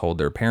when they told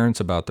their parents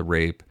about the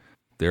rape,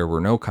 there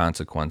were no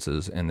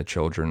consequences, and the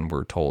children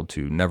were told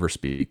to never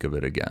speak of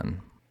it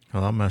again.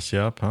 Well, that'll mess you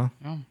up, huh?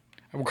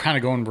 We're kind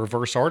of going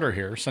reverse order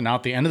here. So now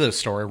at the end of this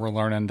story, we're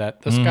learning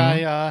that this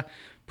guy,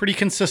 pretty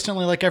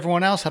consistently, like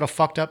everyone else, had a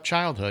fucked up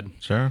childhood.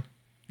 Sure.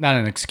 Not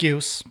an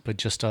excuse, but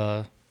just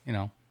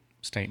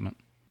statement.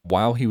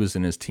 While he was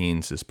in his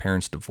teens, his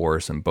parents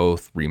divorced and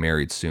both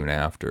remarried soon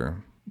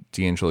after.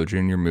 DeAngelo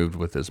Jr. moved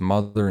with his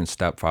mother and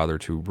stepfather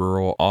to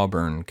rural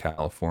Auburn,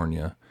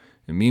 California.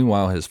 And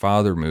meanwhile, his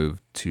father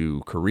moved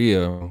to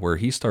Korea, where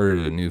he started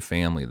a new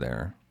family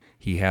there.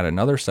 He had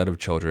another set of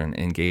children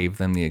and gave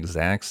them the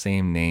exact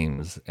same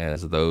names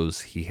as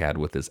those he had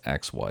with his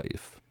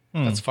ex-wife.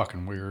 That's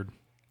fucking weird.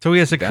 So he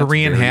has a That's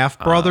Korean very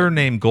half-brother odd.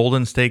 named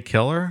Golden State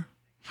Killer?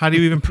 How do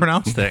you even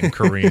pronounce that in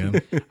Korean?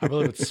 I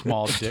believe it's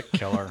small dick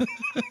killer.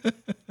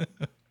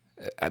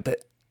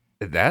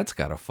 That's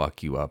got to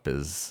fuck you up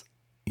as,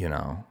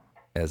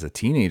 as a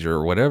teenager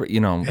or whatever.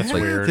 That's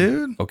like, weird.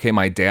 dude. okay,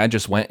 my dad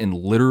just went and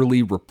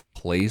literally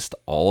replaced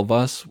all of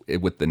us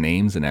with the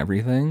names and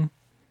everything.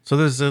 So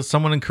there's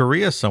someone in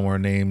Korea somewhere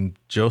named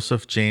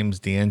Joseph James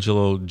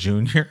DeAngelo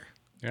Jr.?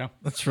 Yeah.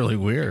 That's really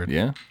weird.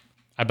 Yeah.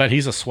 I bet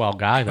he's a swell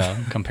guy, though,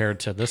 compared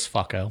to this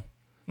fucko.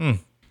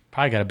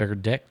 Probably got a bigger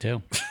dick,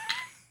 too.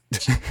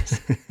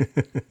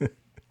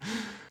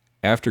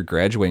 After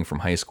graduating from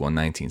high school in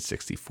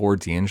 1964,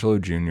 DeAngelo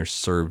Jr.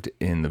 served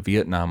in the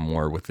Vietnam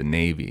War with the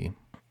Navy.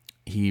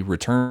 He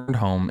returned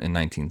home in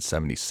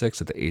 1976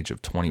 at the age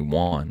of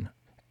 21.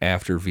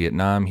 After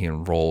Vietnam, he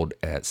enrolled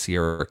at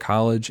Sierra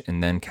College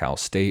and then Cal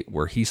State,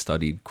 where he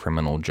studied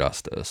criminal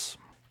justice.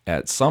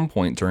 At some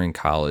point during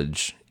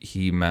college,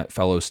 he met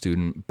fellow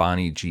student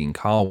Bonnie Jean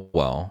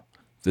Caldwell.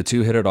 The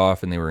two hit it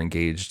off and they were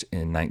engaged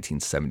in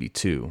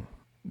 1972.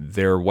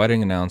 Their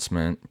wedding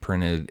announcement,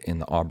 printed in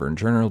the Auburn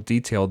Journal,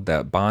 detailed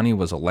that Bonnie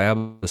was a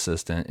lab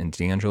assistant and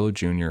DeAngelo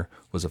Jr.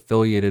 was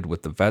affiliated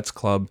with the Vets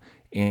Club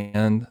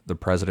and the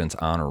President's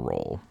Honor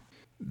Roll.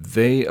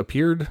 They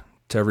appeared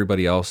to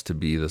everybody else to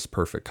be this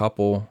perfect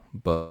couple,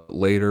 but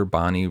later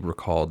Bonnie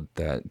recalled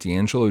that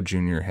DeAngelo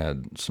Jr.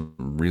 had some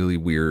really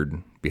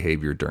weird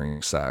behavior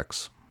during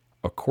sex.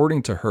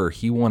 According to her,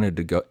 he wanted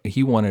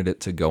it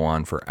to go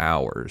on for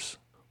hours.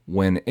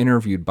 When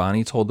interviewed,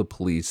 Bonnie told the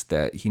police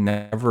that he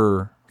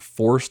never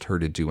forced her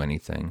to do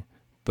anything,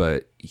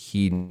 but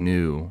he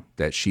knew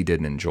that she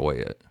didn't enjoy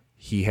it.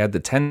 He had the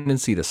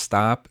tendency to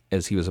stop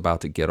as he was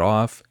about to get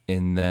off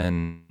and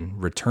then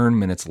return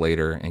minutes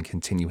later and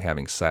continue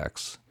having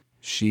sex.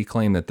 She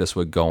claimed that this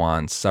would go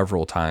on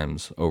several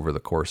times over the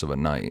course of a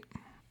night.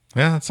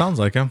 Yeah, that sounds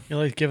like him. He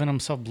likes giving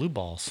himself blue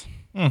balls.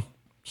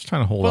 Just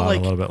trying to hold Well, on like-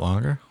 a little bit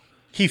longer.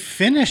 He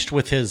finished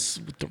with his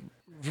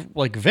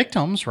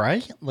victims,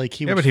 right? Like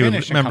he Yeah, would but he would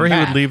finish and remember come he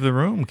would back leave the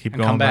room, keep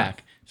and going come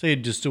back. So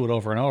he'd just do it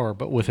over and over.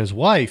 But with his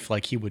wife,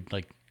 like he would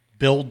like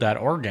build that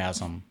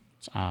orgasm.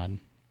 It's odd.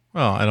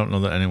 Well, I don't know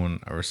that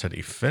anyone ever said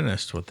he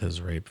finished with his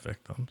rape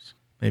victims.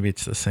 Maybe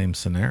it's the same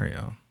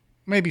scenario.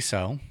 Maybe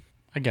so.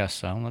 I guess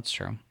so. That's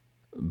true.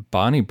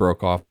 Bonnie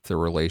broke off their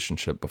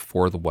relationship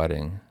before the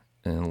wedding,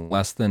 and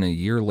less than a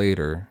year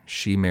later,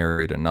 she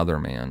married another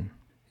man.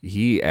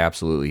 He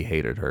absolutely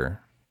hated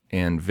her.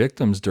 And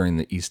victims during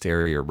the East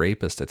Area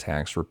rapist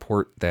attacks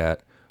report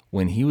that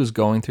when he was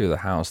going through the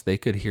house, they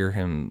could hear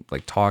him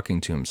like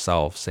talking to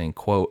himself, saying,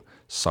 quote,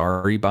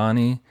 "Sorry,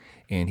 Bonnie."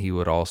 And he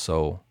would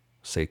also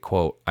say,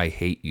 quote, "I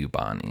hate you,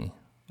 Bonnie,"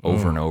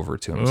 over and over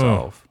to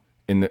himself.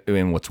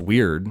 And what's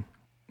weird,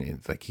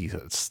 it's like he's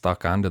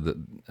stuck onto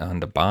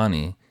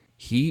Bonnie.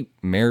 He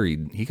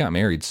got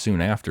married soon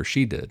after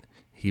she did.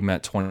 He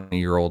met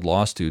 20-year-old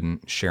law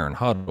student Sharon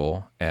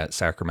Huddle at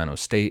Sacramento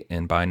State,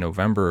 and by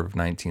November of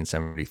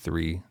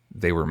 1973,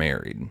 they were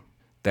married.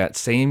 That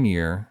same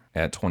year,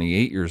 at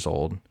 28 years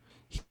old,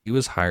 he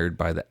was hired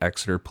by the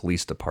Exeter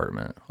Police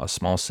Department, a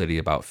small city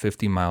about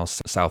 50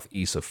 miles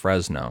southeast of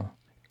Fresno.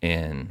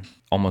 And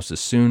almost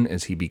as soon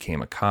as he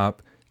became a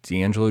cop,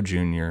 DeAngelo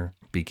Jr.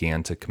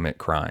 began to commit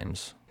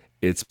crimes.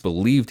 It's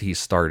believed he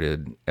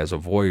started as a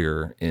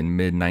voyeur in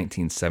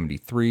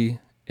mid-1973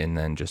 and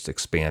then just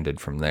expanded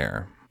from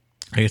there.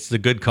 I guess it's a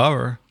good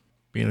cover,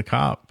 being a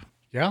cop.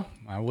 Yeah,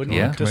 I wouldn't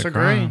Yeah. Commit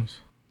disagree. crimes.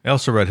 I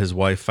also read his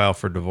wife file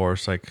for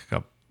divorce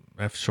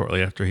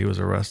shortly after he was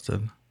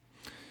arrested.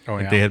 Oh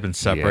Like yeah. they had been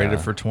separated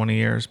Yeah. for 20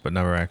 years, but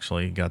never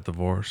actually got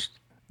divorced.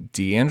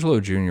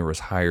 DeAngelo Jr. was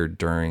hired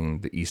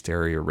during the East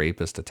Area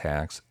rapist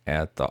attacks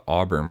at the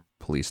Auburn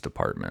Police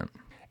Department.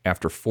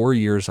 After 4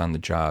 years on the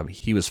job,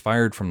 he was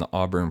fired from the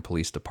Auburn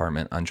Police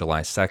Department on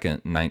July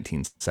 2nd,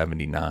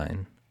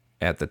 1979.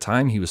 At the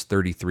time, he was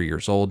 33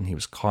 years old, and he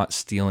was caught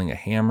stealing a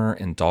hammer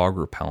and dog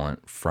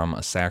repellent from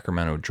a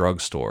Sacramento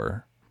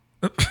drugstore.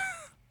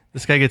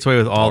 This guy gets away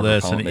with all Dog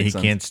this, repellent and he makes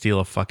sense. can't steal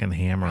a fucking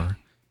hammer.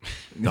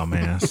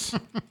 Dumbass.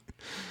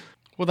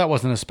 Well, that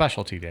wasn't a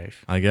specialty,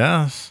 Dave. I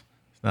guess.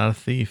 He's not a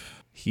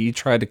thief. He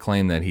tried to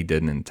claim that he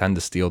didn't intend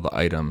to steal the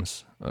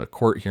items. A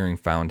court hearing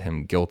found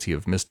him guilty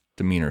of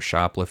misdemeanor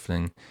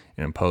shoplifting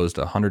and imposed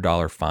a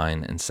 $100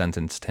 fine and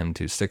sentenced him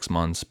to 6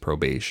 months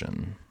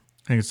probation.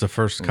 I think it's the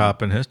first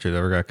cop in history that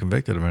ever got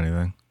convicted of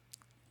anything.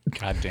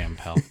 Goddamn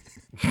pal.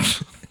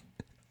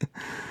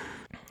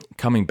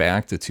 Coming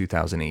back to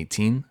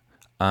 2018,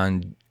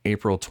 on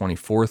April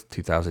 24th,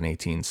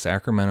 2018,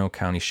 Sacramento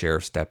County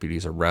Sheriff's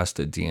deputies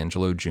arrested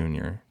DeAngelo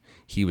Jr.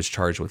 He was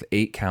charged with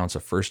 8 counts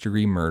of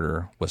first-degree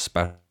murder with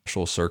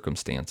special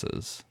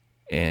circumstances.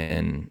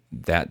 And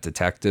that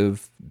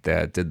detective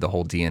that did the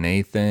whole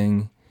DNA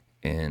thing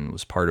and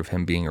was part of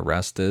him being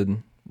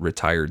arrested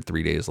retired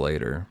 3 days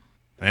later.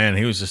 Man,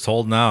 he was just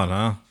holding out,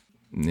 huh?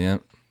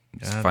 Yep.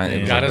 God It damn.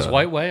 was Got like his a,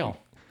 white whale.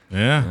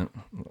 Yeah.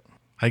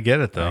 I get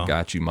it, though. I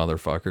got you,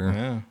 motherfucker.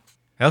 Yeah.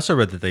 I also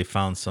read that they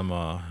found some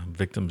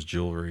victim's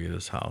jewelry at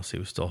his house. He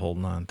was still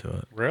holding on to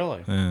it.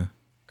 Really? Yeah.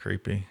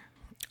 Creepy.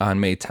 On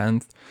May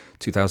 10th,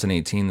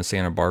 2018, the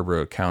Santa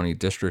Barbara County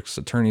District's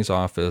Attorney's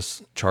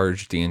Office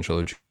charged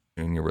D'Angelo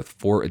Jr. with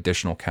 4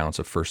 additional counts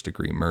of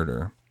first-degree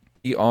murder.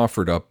 He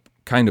offered up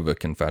kind of a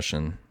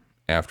confession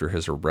after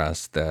his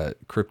arrest that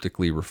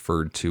cryptically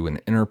referred to an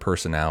inner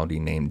personality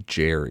named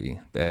Jerry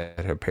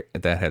that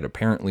had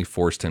apparently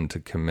forced him to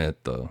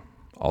commit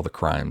all the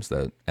crimes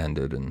that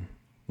ended in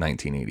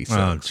 1986.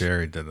 Oh,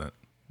 Jerry did it.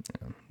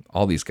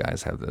 All these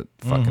guys have that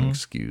fucking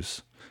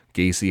excuse.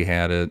 Gacy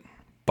had it.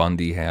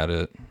 Bundy had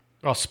it.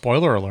 Oh,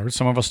 spoiler alert.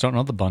 Some of us don't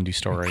know the Bundy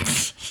story.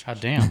 God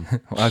damn.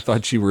 Well, I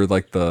thought you were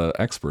like the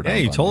expert. Yeah, on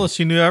you Bundy. told us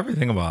you knew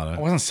everything about I it.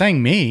 wasn't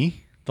saying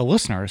me, the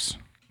listeners.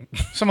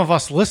 Some of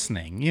us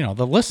listening,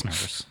 the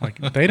listeners. Like,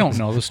 they don't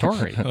know the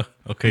story.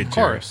 Okay, Of Jerry.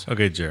 course.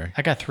 Okay, Jerry.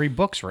 I got 3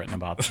 books written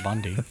about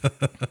Bundy.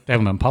 They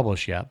haven't been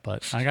published yet,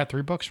 but I got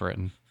 3 books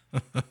written.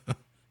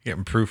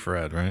 Getting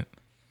proofread, right?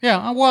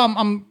 Yeah, well,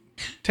 I'm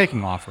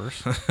taking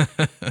offers.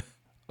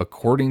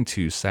 According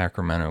to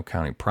Sacramento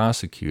County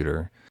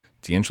prosecutor,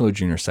 D'Angelo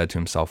Jr. said to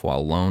himself while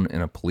alone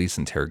in a police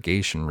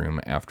interrogation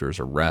room after his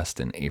arrest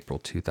in April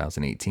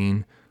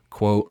 2018,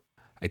 quote,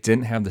 "I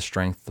didn't have the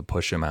strength to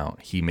push him out.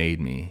 He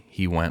made me.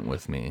 He went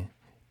with me.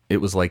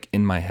 It was like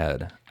in my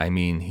head. I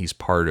mean, he's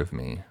part of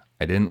me.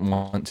 I didn't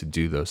want to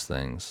do those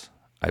things.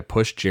 I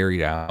pushed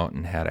Jerry out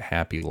and had a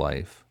happy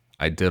life.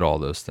 I did all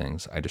those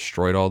things. I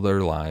destroyed all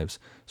their lives,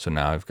 so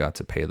now I've got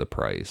to pay the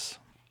price."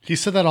 He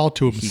said that all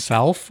to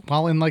himself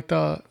while in like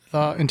the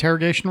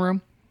interrogation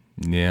room?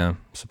 Yeah,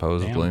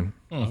 supposedly.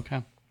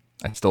 Okay.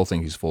 I still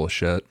think he's full of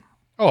shit.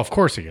 Oh, of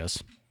course he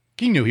is.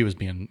 He knew he was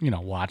being,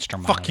 watched or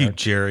monitored. Fuck you,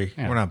 Jerry.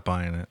 We're not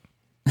buying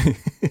it.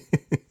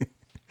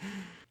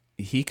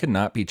 He could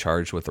not be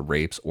charged with the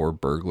rapes or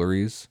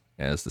burglaries,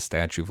 as the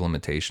statute of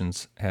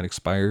limitations had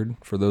expired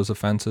for those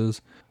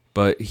offenses,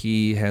 but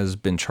he has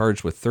been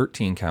charged with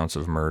 13 counts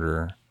of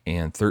murder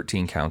and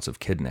 13 counts of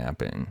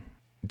kidnapping.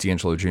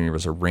 D'Angelo Jr.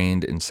 was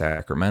arraigned in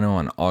Sacramento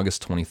on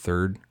August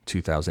 23rd,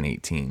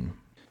 2018.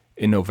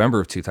 In November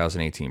of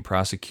 2018,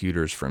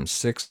 prosecutors from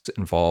 6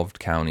 involved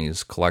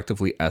counties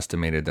collectively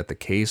estimated that the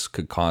case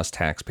could cost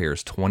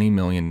taxpayers $20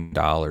 million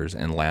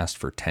and last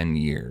for 10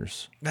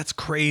 years. That's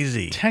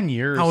crazy. 10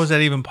 years. How is that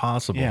even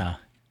possible? Yeah.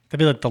 That'd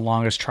be like the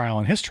longest trial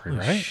in history,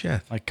 right?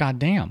 shit. Like,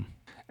 goddamn.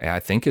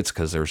 I think it's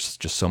because there's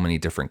just so many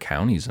different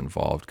counties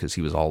involved because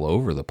he was all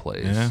over the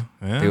place. Yeah.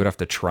 They would have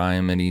to try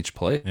him in each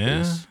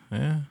place.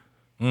 Yeah.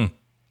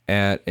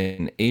 At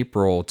an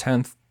April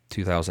 10th,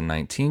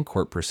 2019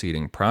 court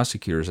proceeding,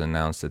 prosecutors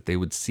announced that they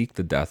would seek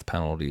the death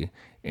penalty,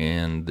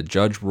 and the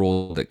judge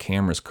ruled that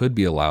cameras could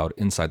be allowed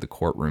inside the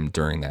courtroom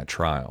during that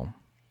trial.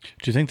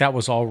 Do you think that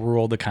was all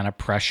ruled to kind of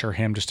pressure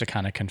him just to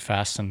kind of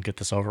confess and get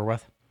this over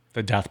with?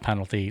 The death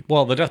penalty.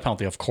 Well, the death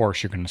penalty, of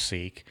course, you're going to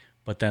seek.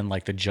 But then,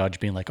 like, the judge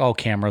being like, oh,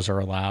 cameras are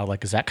allowed.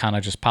 Like, is that kind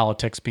of just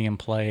politics being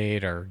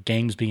played or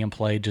games being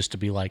played just to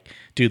be like,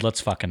 dude, let's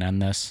fucking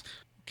end this?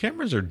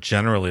 Cameras are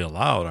generally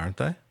allowed, aren't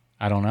they?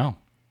 I don't know.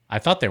 I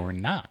thought they were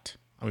not.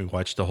 We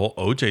watched the whole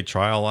OJ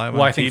trial live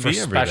Well, on I think TV for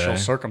every special day.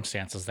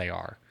 circumstances they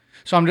are.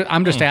 So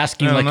I'm just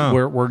asking, I don't like,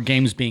 know. were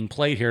games being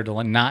played here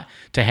to not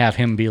to have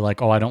him be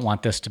like, oh, I don't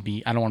want to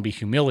be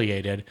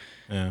humiliated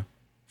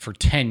for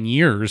 10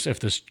 years if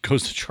this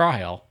goes to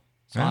trial.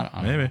 So I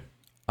don't know. Maybe.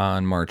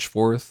 On March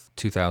 4th,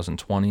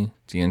 2020,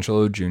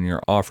 D'Angelo Jr.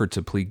 offered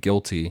to plead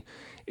guilty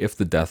if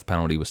the death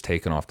penalty was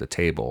taken off the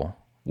table,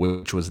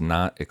 which was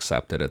not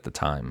accepted at the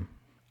time.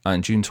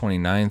 On June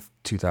 29th,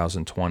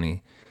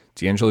 2020,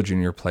 D'Angelo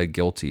Jr. pled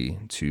guilty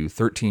to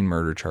 13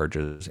 murder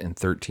charges and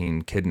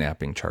 13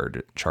 kidnapping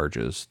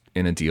charges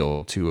in a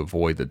deal to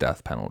avoid the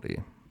death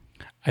penalty.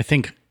 I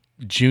think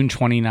June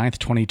 29th,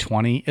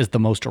 2020 is the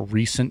most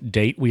recent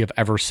date we have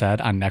ever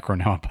said on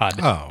Necronomicon.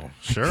 Oh,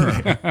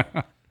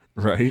 sure.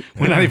 Right?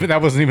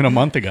 That wasn't even a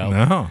month ago.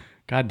 No.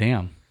 God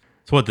damn.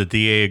 So what, the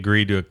DA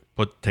agreed to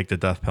take the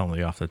death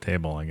penalty off the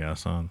table, I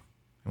guess, huh?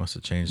 They must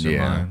have changed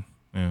their mind.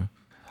 Yeah.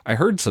 I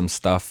heard some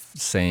stuff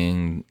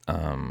saying,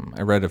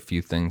 I read a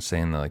few things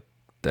saying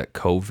that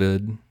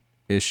COVID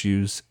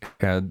issues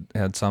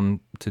had some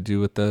to do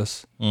with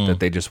this, that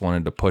they just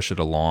wanted to push it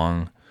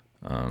along.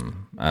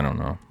 I don't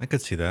know. I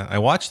could see that. I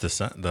watched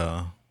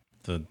the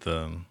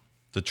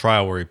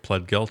trial where he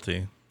pled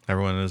guilty.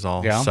 Everyone is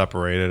all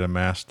separated and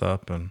masked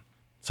up, and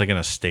it's like in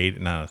a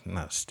state, not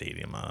a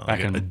stadium,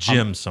 like a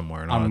gym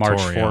somewhere, an On March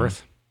auditorium.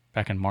 4th,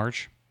 back in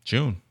March.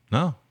 June.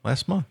 No,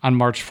 last month. On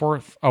March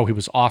 4th. Oh, he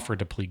was offered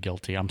to plead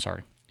guilty. I'm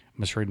sorry. I'm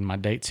misreading my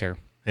dates here.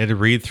 They had to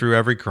read through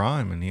every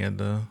crime, and he had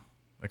to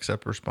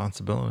accept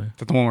responsibility. Is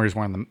that the one where he's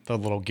wearing the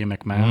little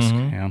gimmick mask?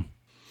 Yeah.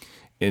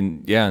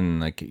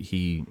 And like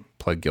he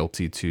pled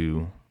guilty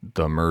to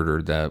the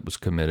murder that was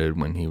committed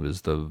when he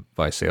was the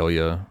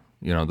Visalia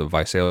the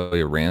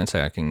Visalia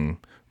ransacking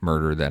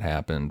murder that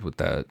happened with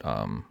that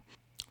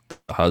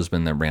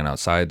husband that ran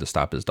outside to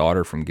stop his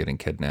daughter from getting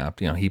kidnapped.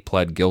 He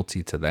pled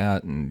guilty to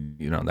that, and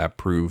that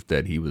proved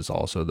that he was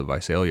also the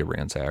Visalia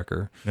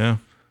ransacker. Yeah.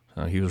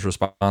 He was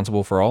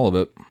responsible for all of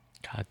it.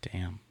 God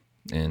damn.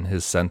 And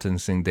his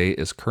sentencing date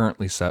is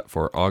currently set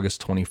for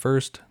August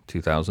 21st,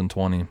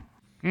 2020.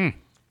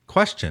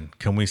 Question: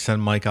 can we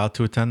send Mike out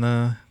to attend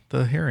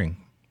the hearing,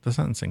 the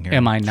sentencing hearing?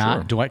 Am I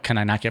not? Sure. Can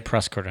I not get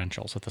press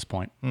credentials at this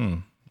point?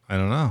 I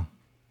don't know.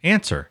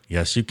 Answer: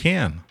 yes, you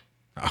can.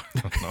 I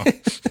don't know.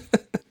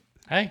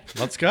 Hey,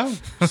 let's go.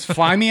 Just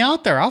fly me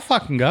out there. I'll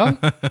fucking go.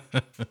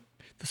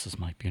 This is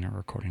Mike Buhner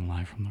recording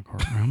live from the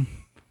courtroom.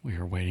 We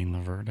are waiting the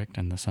verdict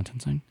and the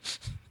sentencing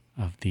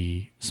of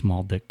the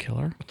small dick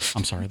killer.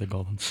 I'm sorry, the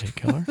Golden State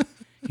Killer.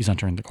 He's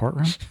entering the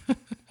courtroom.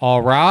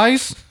 All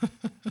rise.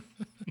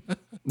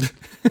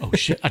 Oh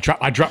shit!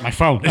 I dropped my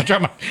phone.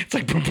 It's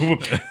like boom, boom,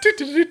 boom. Do,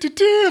 do, do, do,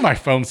 do. My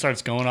phone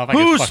starts going off.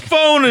 Whose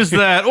phone is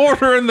that?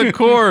 Order in the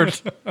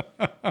court.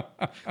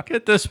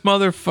 Get this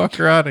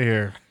motherfucker out of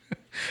here.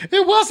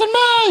 It wasn't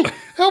me.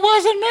 It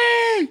wasn't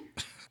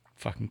me.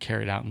 Fucking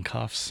carried out in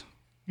cuffs.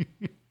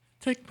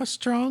 Take my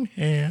strong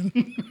hand.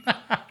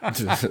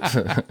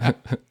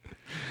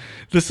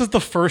 This is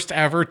the first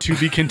ever to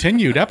be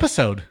continued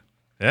episode.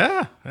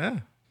 Yeah.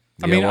 I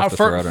mean, we'll have to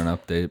for- throw out an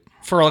update.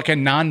 For like a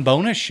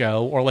non-bonus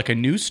show or like a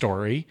news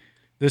story,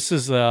 this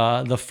is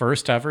the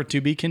first ever to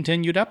be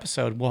continued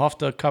episode. We'll have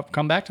to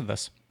come back to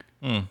this.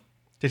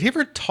 Did he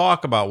ever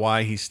talk about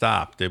why he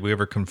stopped? Did we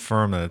ever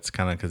confirm that it's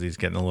kind of because he's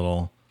getting a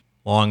little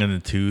long in the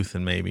tooth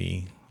and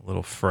maybe a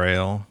little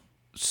frail?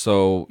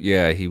 So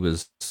yeah, he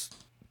was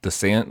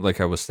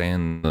like I was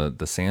saying,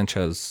 the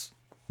Sanchez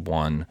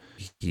one,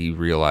 he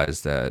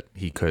realized that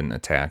he couldn't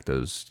attack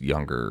those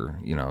younger,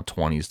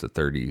 20s to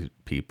 30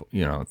 people,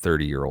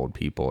 30-year-old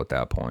people at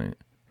that point.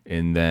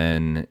 And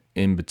then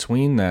in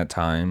between that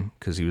time,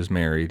 because he was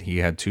married, he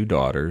had 2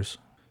 daughters.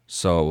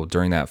 So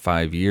during that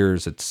 5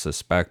 years, it's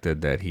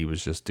suspected that he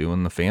was just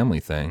doing the family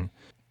thing,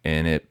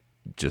 and it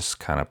just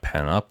kind of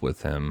pent up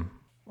with him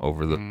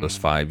over those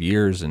 5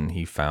 years. And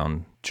he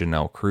found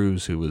Janelle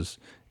Cruz, who was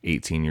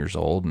 18 years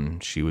old,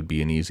 and she would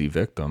be an easy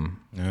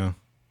victim. Yeah.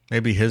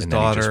 Maybe his And then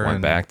daughter he just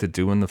went back to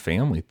doing the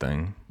family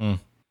thing.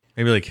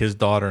 Maybe like his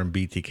daughter and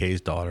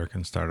BTK's daughter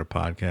can start a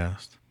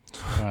podcast.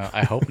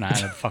 I hope not.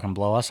 It'd fucking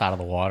blow us out of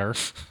the water.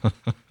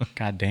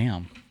 God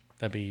damn.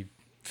 That'd be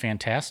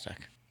fantastic.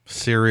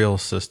 Serial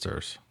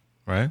sisters,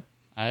 right?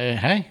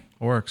 Hey,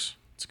 Works.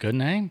 it's a good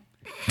name.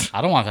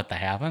 I don't want that to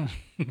happen.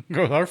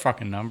 Go with our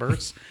fucking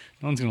numbers.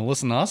 No one's going to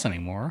listen to us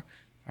anymore.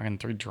 Fucking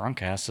 3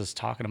 drunk asses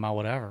talking about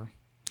whatever.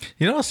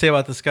 You know what I'll say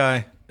about this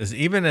guy is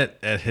even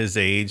at his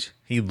age,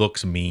 he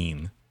looks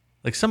mean.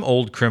 Like some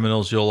old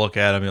criminals, you'll look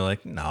at him, you're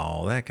like,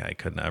 no, that guy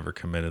couldn't have ever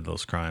committed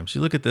those crimes.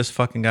 You look at this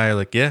fucking guy, you're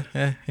like, yeah,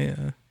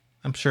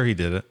 I'm sure he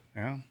did it.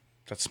 Yeah.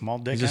 That small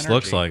dick He just energy.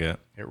 looks like it.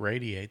 It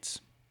radiates.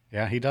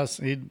 Yeah, he does.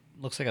 He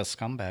looks like a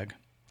scumbag.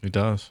 He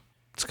does.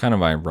 It's kind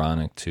of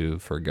ironic too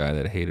for a guy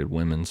that hated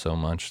women so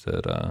much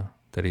that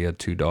he had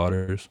 2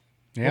 daughters.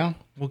 Yeah.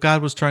 Well,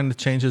 God was trying to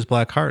change his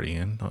black heart,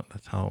 Ian.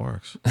 That's how it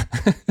works.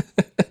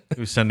 He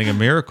was sending a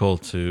miracle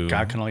to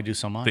God can only do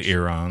so much. the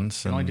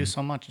Irans. Can only do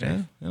so much,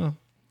 Dave.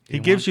 He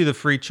gives you the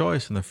free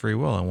choice and the free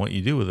will, and what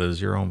you do with it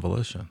is your own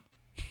volition.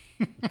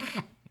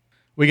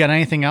 We got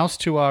anything else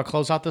to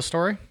close out this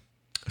story?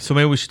 So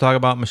maybe we should talk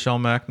about Michelle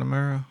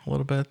McNamara a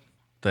little bit.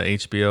 The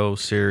HBO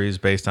series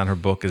based on her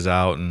book is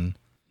out, and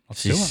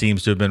she do it.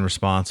 seems to have been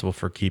responsible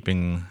for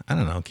keeping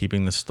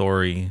the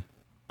story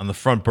on the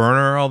front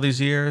burner all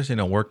these years,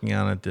 working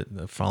on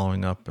it,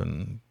 following up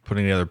and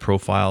putting together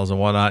profiles and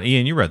whatnot.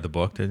 Ian, you read the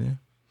book, didn't you?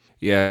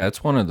 Yeah,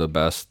 it's one of the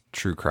best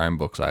true crime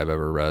books I've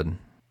ever read.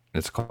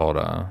 It's called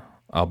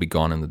 "I'll Be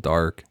Gone in the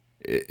Dark."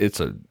 It's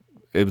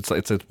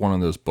one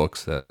of those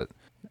books that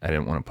I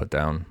didn't want to put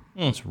down.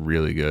 It's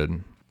really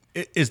good.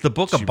 Is the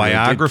book She a really did keep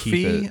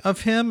biography it.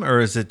 of him, or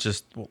is it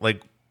just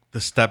like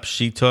the steps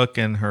she took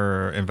in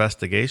her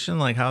investigation?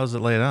 Like, how is it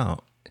laid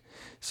out?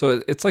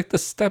 So it's like the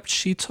steps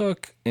she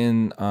took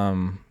in.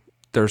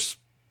 There's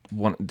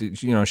one.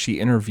 She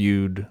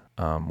interviewed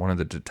one of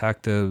the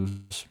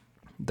detectives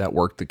that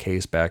worked the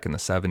case back in the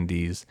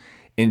 70s,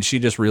 and she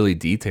just really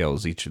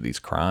details each of these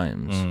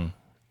crimes.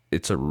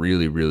 It's a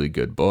really, really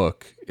good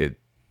book.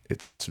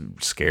 It's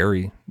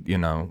scary, Yeah,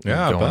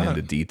 I going bet.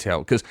 into detail,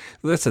 because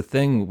that's the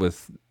thing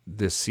with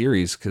this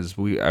series. Because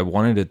I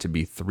wanted it to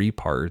be 3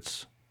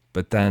 parts,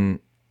 but then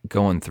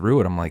going through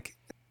it, I'm like,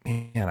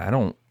 man, I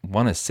don't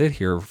want to sit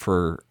here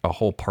for a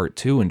whole part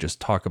 2 and just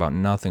talk about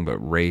nothing but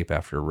rape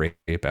after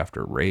rape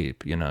after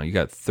rape. You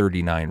got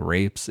 39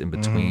 rapes in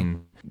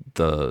between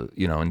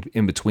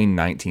in between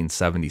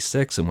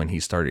 1976 and when he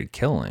started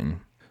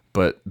killing.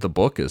 But the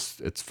book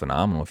it's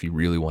phenomenal if you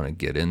really want to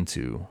get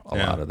into a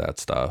lot of that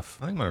stuff.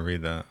 I think I'm gonna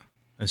read that.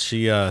 And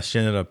she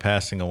ended up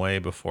passing away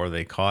before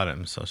they caught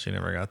him, so she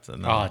never got to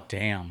know. Oh,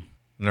 damn.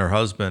 And her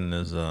husband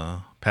is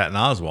Patton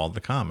Oswalt,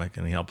 the comic,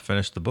 and he helped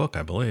finish the book,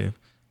 I believe.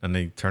 And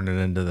they turned it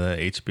into the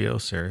HBO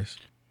series.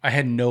 I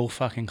had no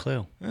fucking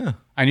clue. Yeah.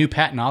 I knew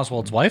Patton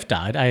Oswalt's wife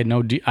died. I had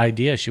no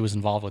idea she was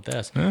involved with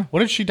this. Yeah. What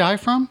did she die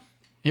from?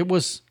 It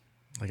was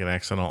Like an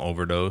accidental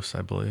overdose,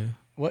 I believe.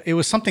 well, it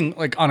was something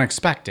like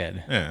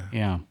unexpected. Yeah.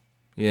 Yeah.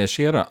 Yeah,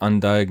 she had an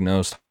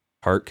undiagnosed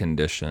heart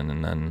condition,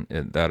 and then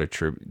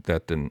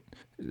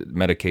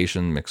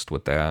medication mixed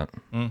with that.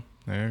 There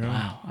you go.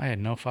 Wow, I had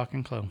no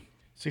fucking clue.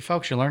 See,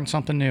 folks, you learn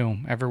something new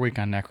every week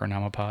on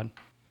Necronomipod.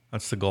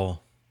 That's the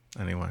goal.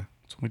 Anyway.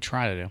 That's what we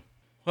try to do.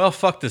 Well,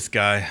 fuck this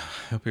guy.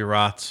 Hope he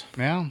rots.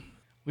 Yeah.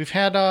 We've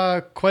had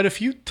quite a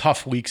few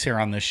tough weeks here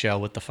on this show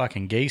with the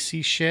fucking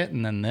Gacy shit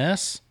and then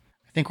this.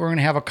 I think we're going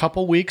to have a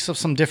couple weeks of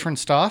some different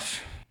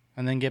stuff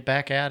and then get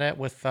back at it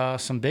with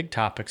some big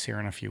topics here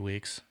in a few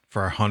weeks.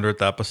 For our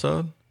 100th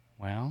episode?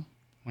 Well,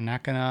 we're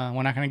not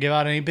gonna give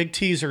out any big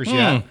teasers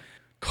yet.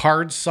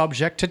 Cards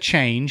subject to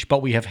change,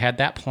 but we have had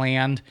that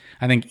planned.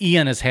 I think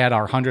Ian has had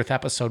our 100th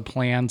episode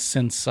planned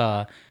since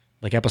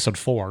like episode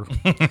 4.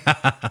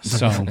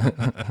 So,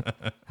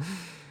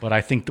 but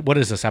I think what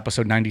is this,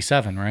 episode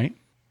 97, right?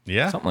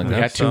 Yeah. Something like We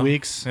that. got 2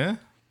 weeks. Yeah.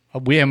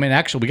 We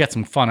got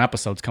some fun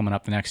episodes coming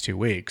up the next 2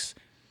 weeks.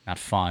 Not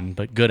fun,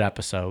 but good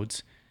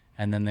episodes.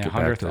 And then the Get 100th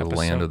back to the episode.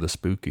 land of the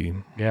spooky.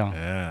 Yeah.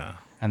 Yeah.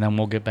 And then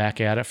we'll get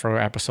back at it for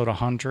episode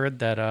 100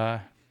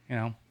 that,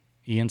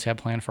 Ian's had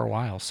planned for a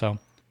while. So,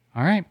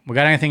 all right. We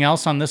got anything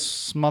else on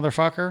this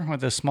motherfucker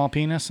with this small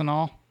penis and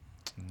all?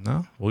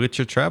 No. We'll get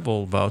your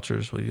travel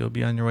vouchers. You'll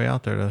be on your way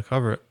out there to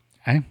cover it.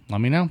 Hey,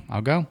 let me know.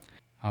 I'll go.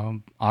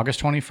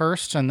 August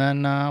 21st. And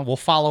then we'll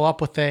follow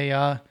up with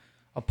a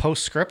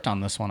postscript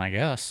on this one, I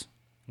guess.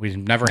 We've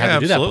never had to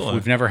do that before. absolutely.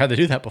 We've never had to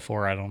do that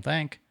before, I don't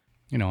think.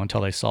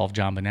 Until they solve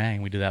John Bonet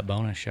and we do that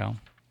bonus show.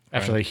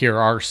 After they hear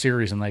our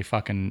series and they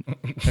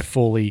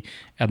fully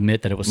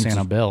admit that it was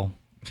Santa Bill.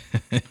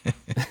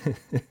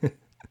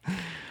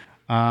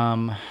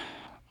 All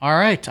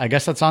right. I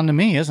guess that's on to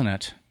me, isn't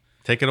it?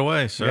 Take it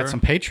away, We sir. got some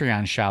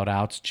Patreon shout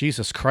outs.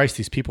 Jesus Christ,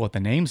 these people with the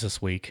names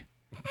this week.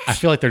 I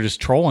feel like they're just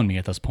trolling me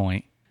at this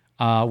point.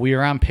 We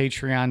are on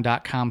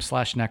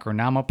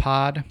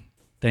patreon.com/Necronomipod.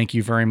 Thank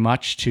you very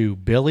much to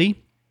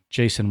Billy,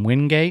 Jason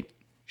Wingate,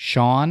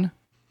 Sean,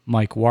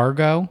 Mike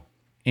Wargo,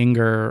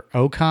 Inger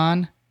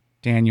Ocon,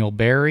 Daniel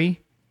Barry,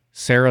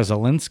 Sarah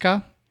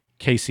Zelinska,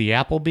 Casey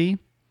Appleby,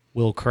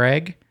 Will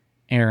Craig,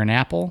 Aaron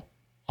Apple,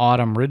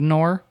 Autumn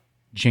Riddenor,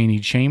 Janie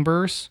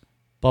Chambers,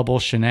 Bubble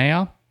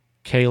Shania,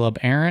 Caleb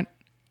Arendt,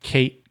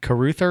 Kate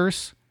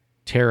Caruthers,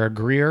 Tara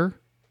Greer,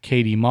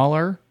 Katie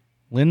Muller,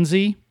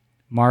 Lindsay,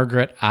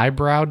 Margaret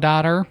Eyebrow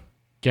Daughter,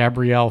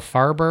 Gabrielle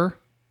Farber,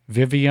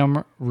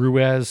 Vivian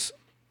Ruiz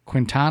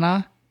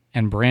Quintana,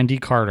 and Brandy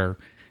Carter.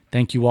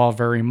 Thank you all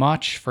very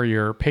much for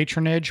your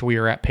patronage. We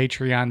are at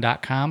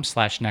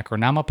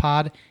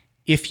patreon.com/Necronomipod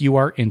if you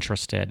are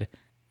interested.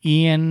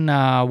 Ian,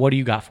 what do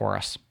you got for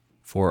us?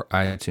 For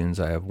iTunes,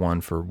 I have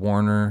one for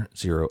Warner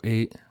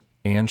 08,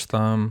 Ange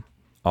Thumb,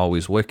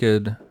 Always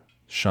Wicked,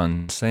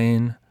 Shun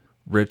Sane,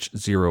 Rich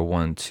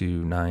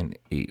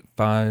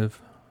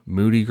 012985,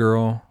 Moody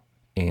Girl,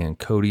 and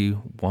Cody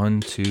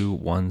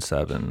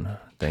 1217.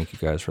 Thank you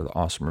guys for the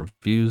awesome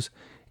reviews.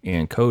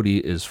 And Cody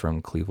is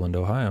from Cleveland,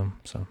 Ohio.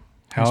 So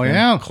Hell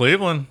yeah.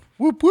 Cleveland.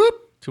 Whoop,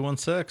 whoop.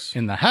 216.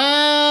 In the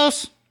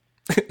house.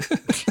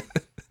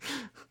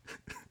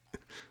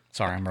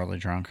 Sorry, I'm really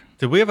drunk.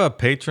 Did we have a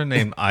patron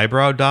named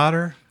Eyebrow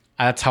Daughter?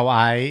 That's how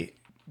I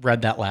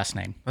read that last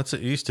name. You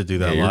used to do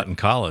that a lot in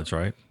college,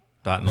 right?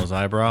 Dotting those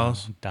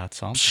eyebrows. Dot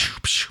some.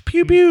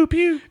 Pew, pew,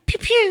 pew. Pew,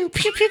 pew,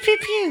 pew, pew, pew,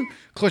 pew.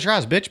 Close your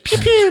eyes, bitch. Pew,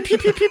 pew, pew,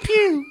 pew, pew,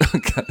 pew.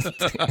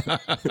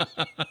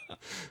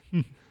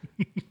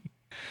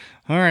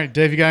 All right,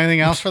 Dave, you got anything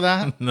else for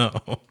that? No.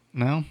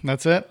 No,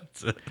 that's it?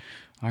 That's it.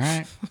 All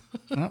right.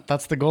 Well,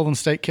 that's the Golden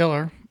State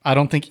Killer. I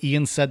don't think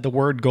Ian said the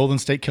word Golden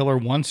State Killer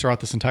once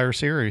throughout this entire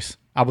series.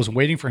 I was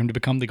waiting for him to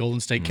become the Golden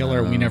State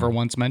Killer. We never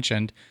once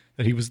mentioned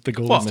that he was the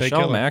Golden State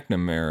Michelle Killer.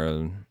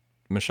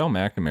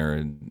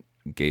 McNamara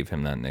gave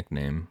him that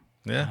nickname.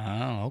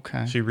 Yeah. Oh,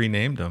 okay. She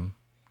renamed him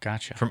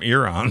Gotcha. from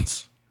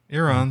Erons.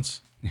 Erons.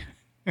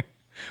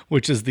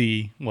 Which is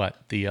the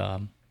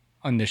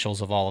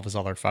initials of all of his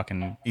other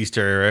fucking... East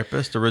Area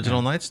Rapist,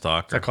 original Night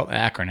Stalker. They're called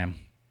acronym.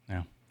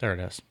 Yeah, there it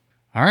is.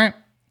 All right.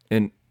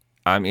 And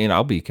I mean,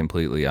 I'll be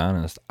completely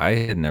honest. I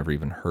had never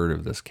even heard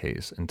of this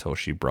case until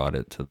she brought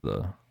it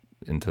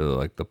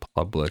into the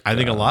public. I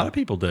think a lot of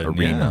people did.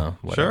 Arena.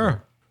 Yeah. Whatever.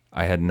 Sure.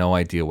 I had no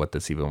idea what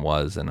this even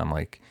was, and I'm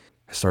like,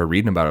 I started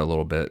reading about it a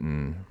little bit,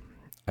 and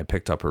I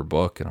picked up her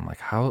book, and I'm like,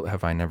 how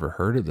have I never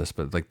heard of this?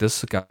 But like,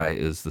 this guy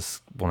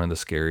is one of the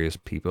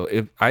scariest people.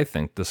 I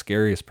think the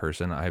scariest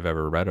person I've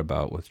ever read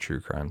about with true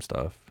crime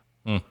stuff.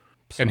 And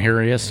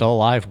here he is, still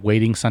alive,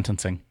 waiting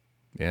sentencing.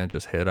 Yeah,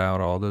 just hid out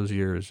all those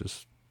years.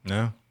 Just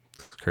Yeah.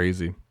 it's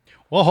crazy.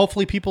 Well,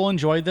 hopefully people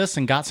enjoyed this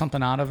and got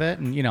something out of it.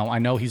 And, I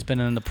know he's been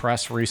in the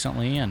press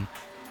recently, and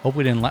hope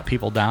we didn't let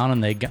people down,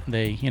 and they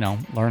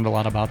learned a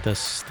lot about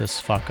this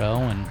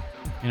fucko, and,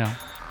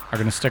 are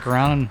going to stick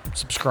around and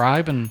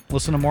subscribe and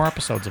listen to more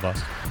episodes of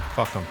us.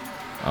 Fuck them.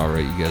 All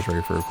right, you guys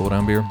ready for a cool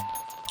down beer?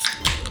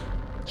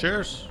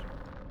 Cheers.